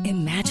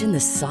 Imagine the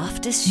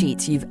softest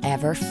sheets you've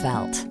ever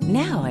felt.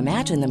 Now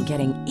imagine them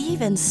getting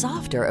even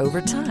softer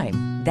over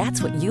time.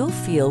 That's what you'll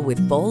feel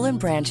with Boll &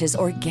 Branch's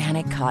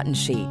organic cotton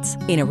sheets.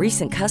 In a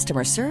recent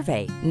customer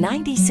survey,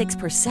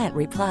 96%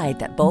 replied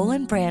that Boll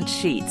 & Branch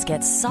sheets get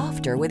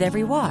softer with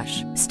every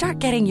wash. Start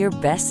getting your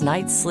best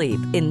night's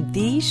sleep in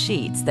these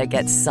sheets that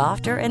get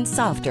softer and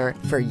softer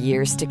for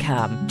years to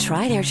come.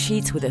 Try their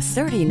sheets with a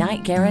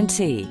 30-night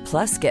guarantee.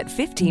 Plus, get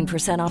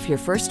 15% off your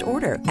first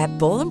order at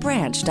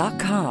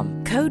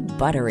bollandbranch.com. Code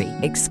BUTTERY.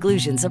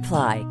 Exclusions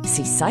apply.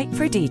 See site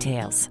for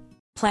details.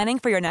 Planning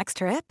for your next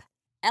trip?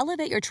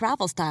 Elevate your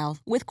travel style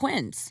with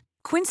Quince.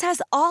 Quince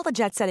has all the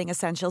jet-setting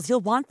essentials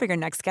you'll want for your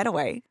next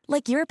getaway,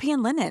 like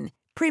European linen,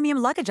 premium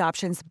luggage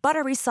options,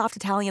 buttery soft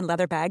Italian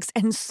leather bags,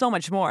 and so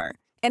much more.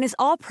 And is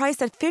all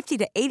priced at 50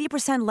 to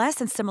 80% less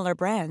than similar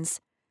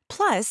brands.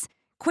 Plus,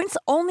 Quince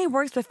only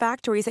works with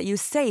factories that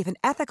use safe and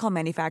ethical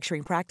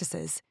manufacturing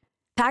practices.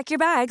 Pack your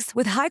bags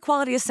with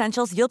high-quality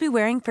essentials you'll be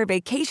wearing for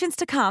vacations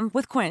to come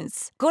with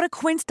Quince. Go to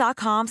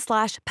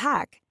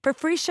quince.com/pack for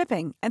free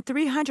shipping and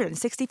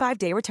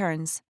 365-day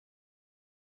returns.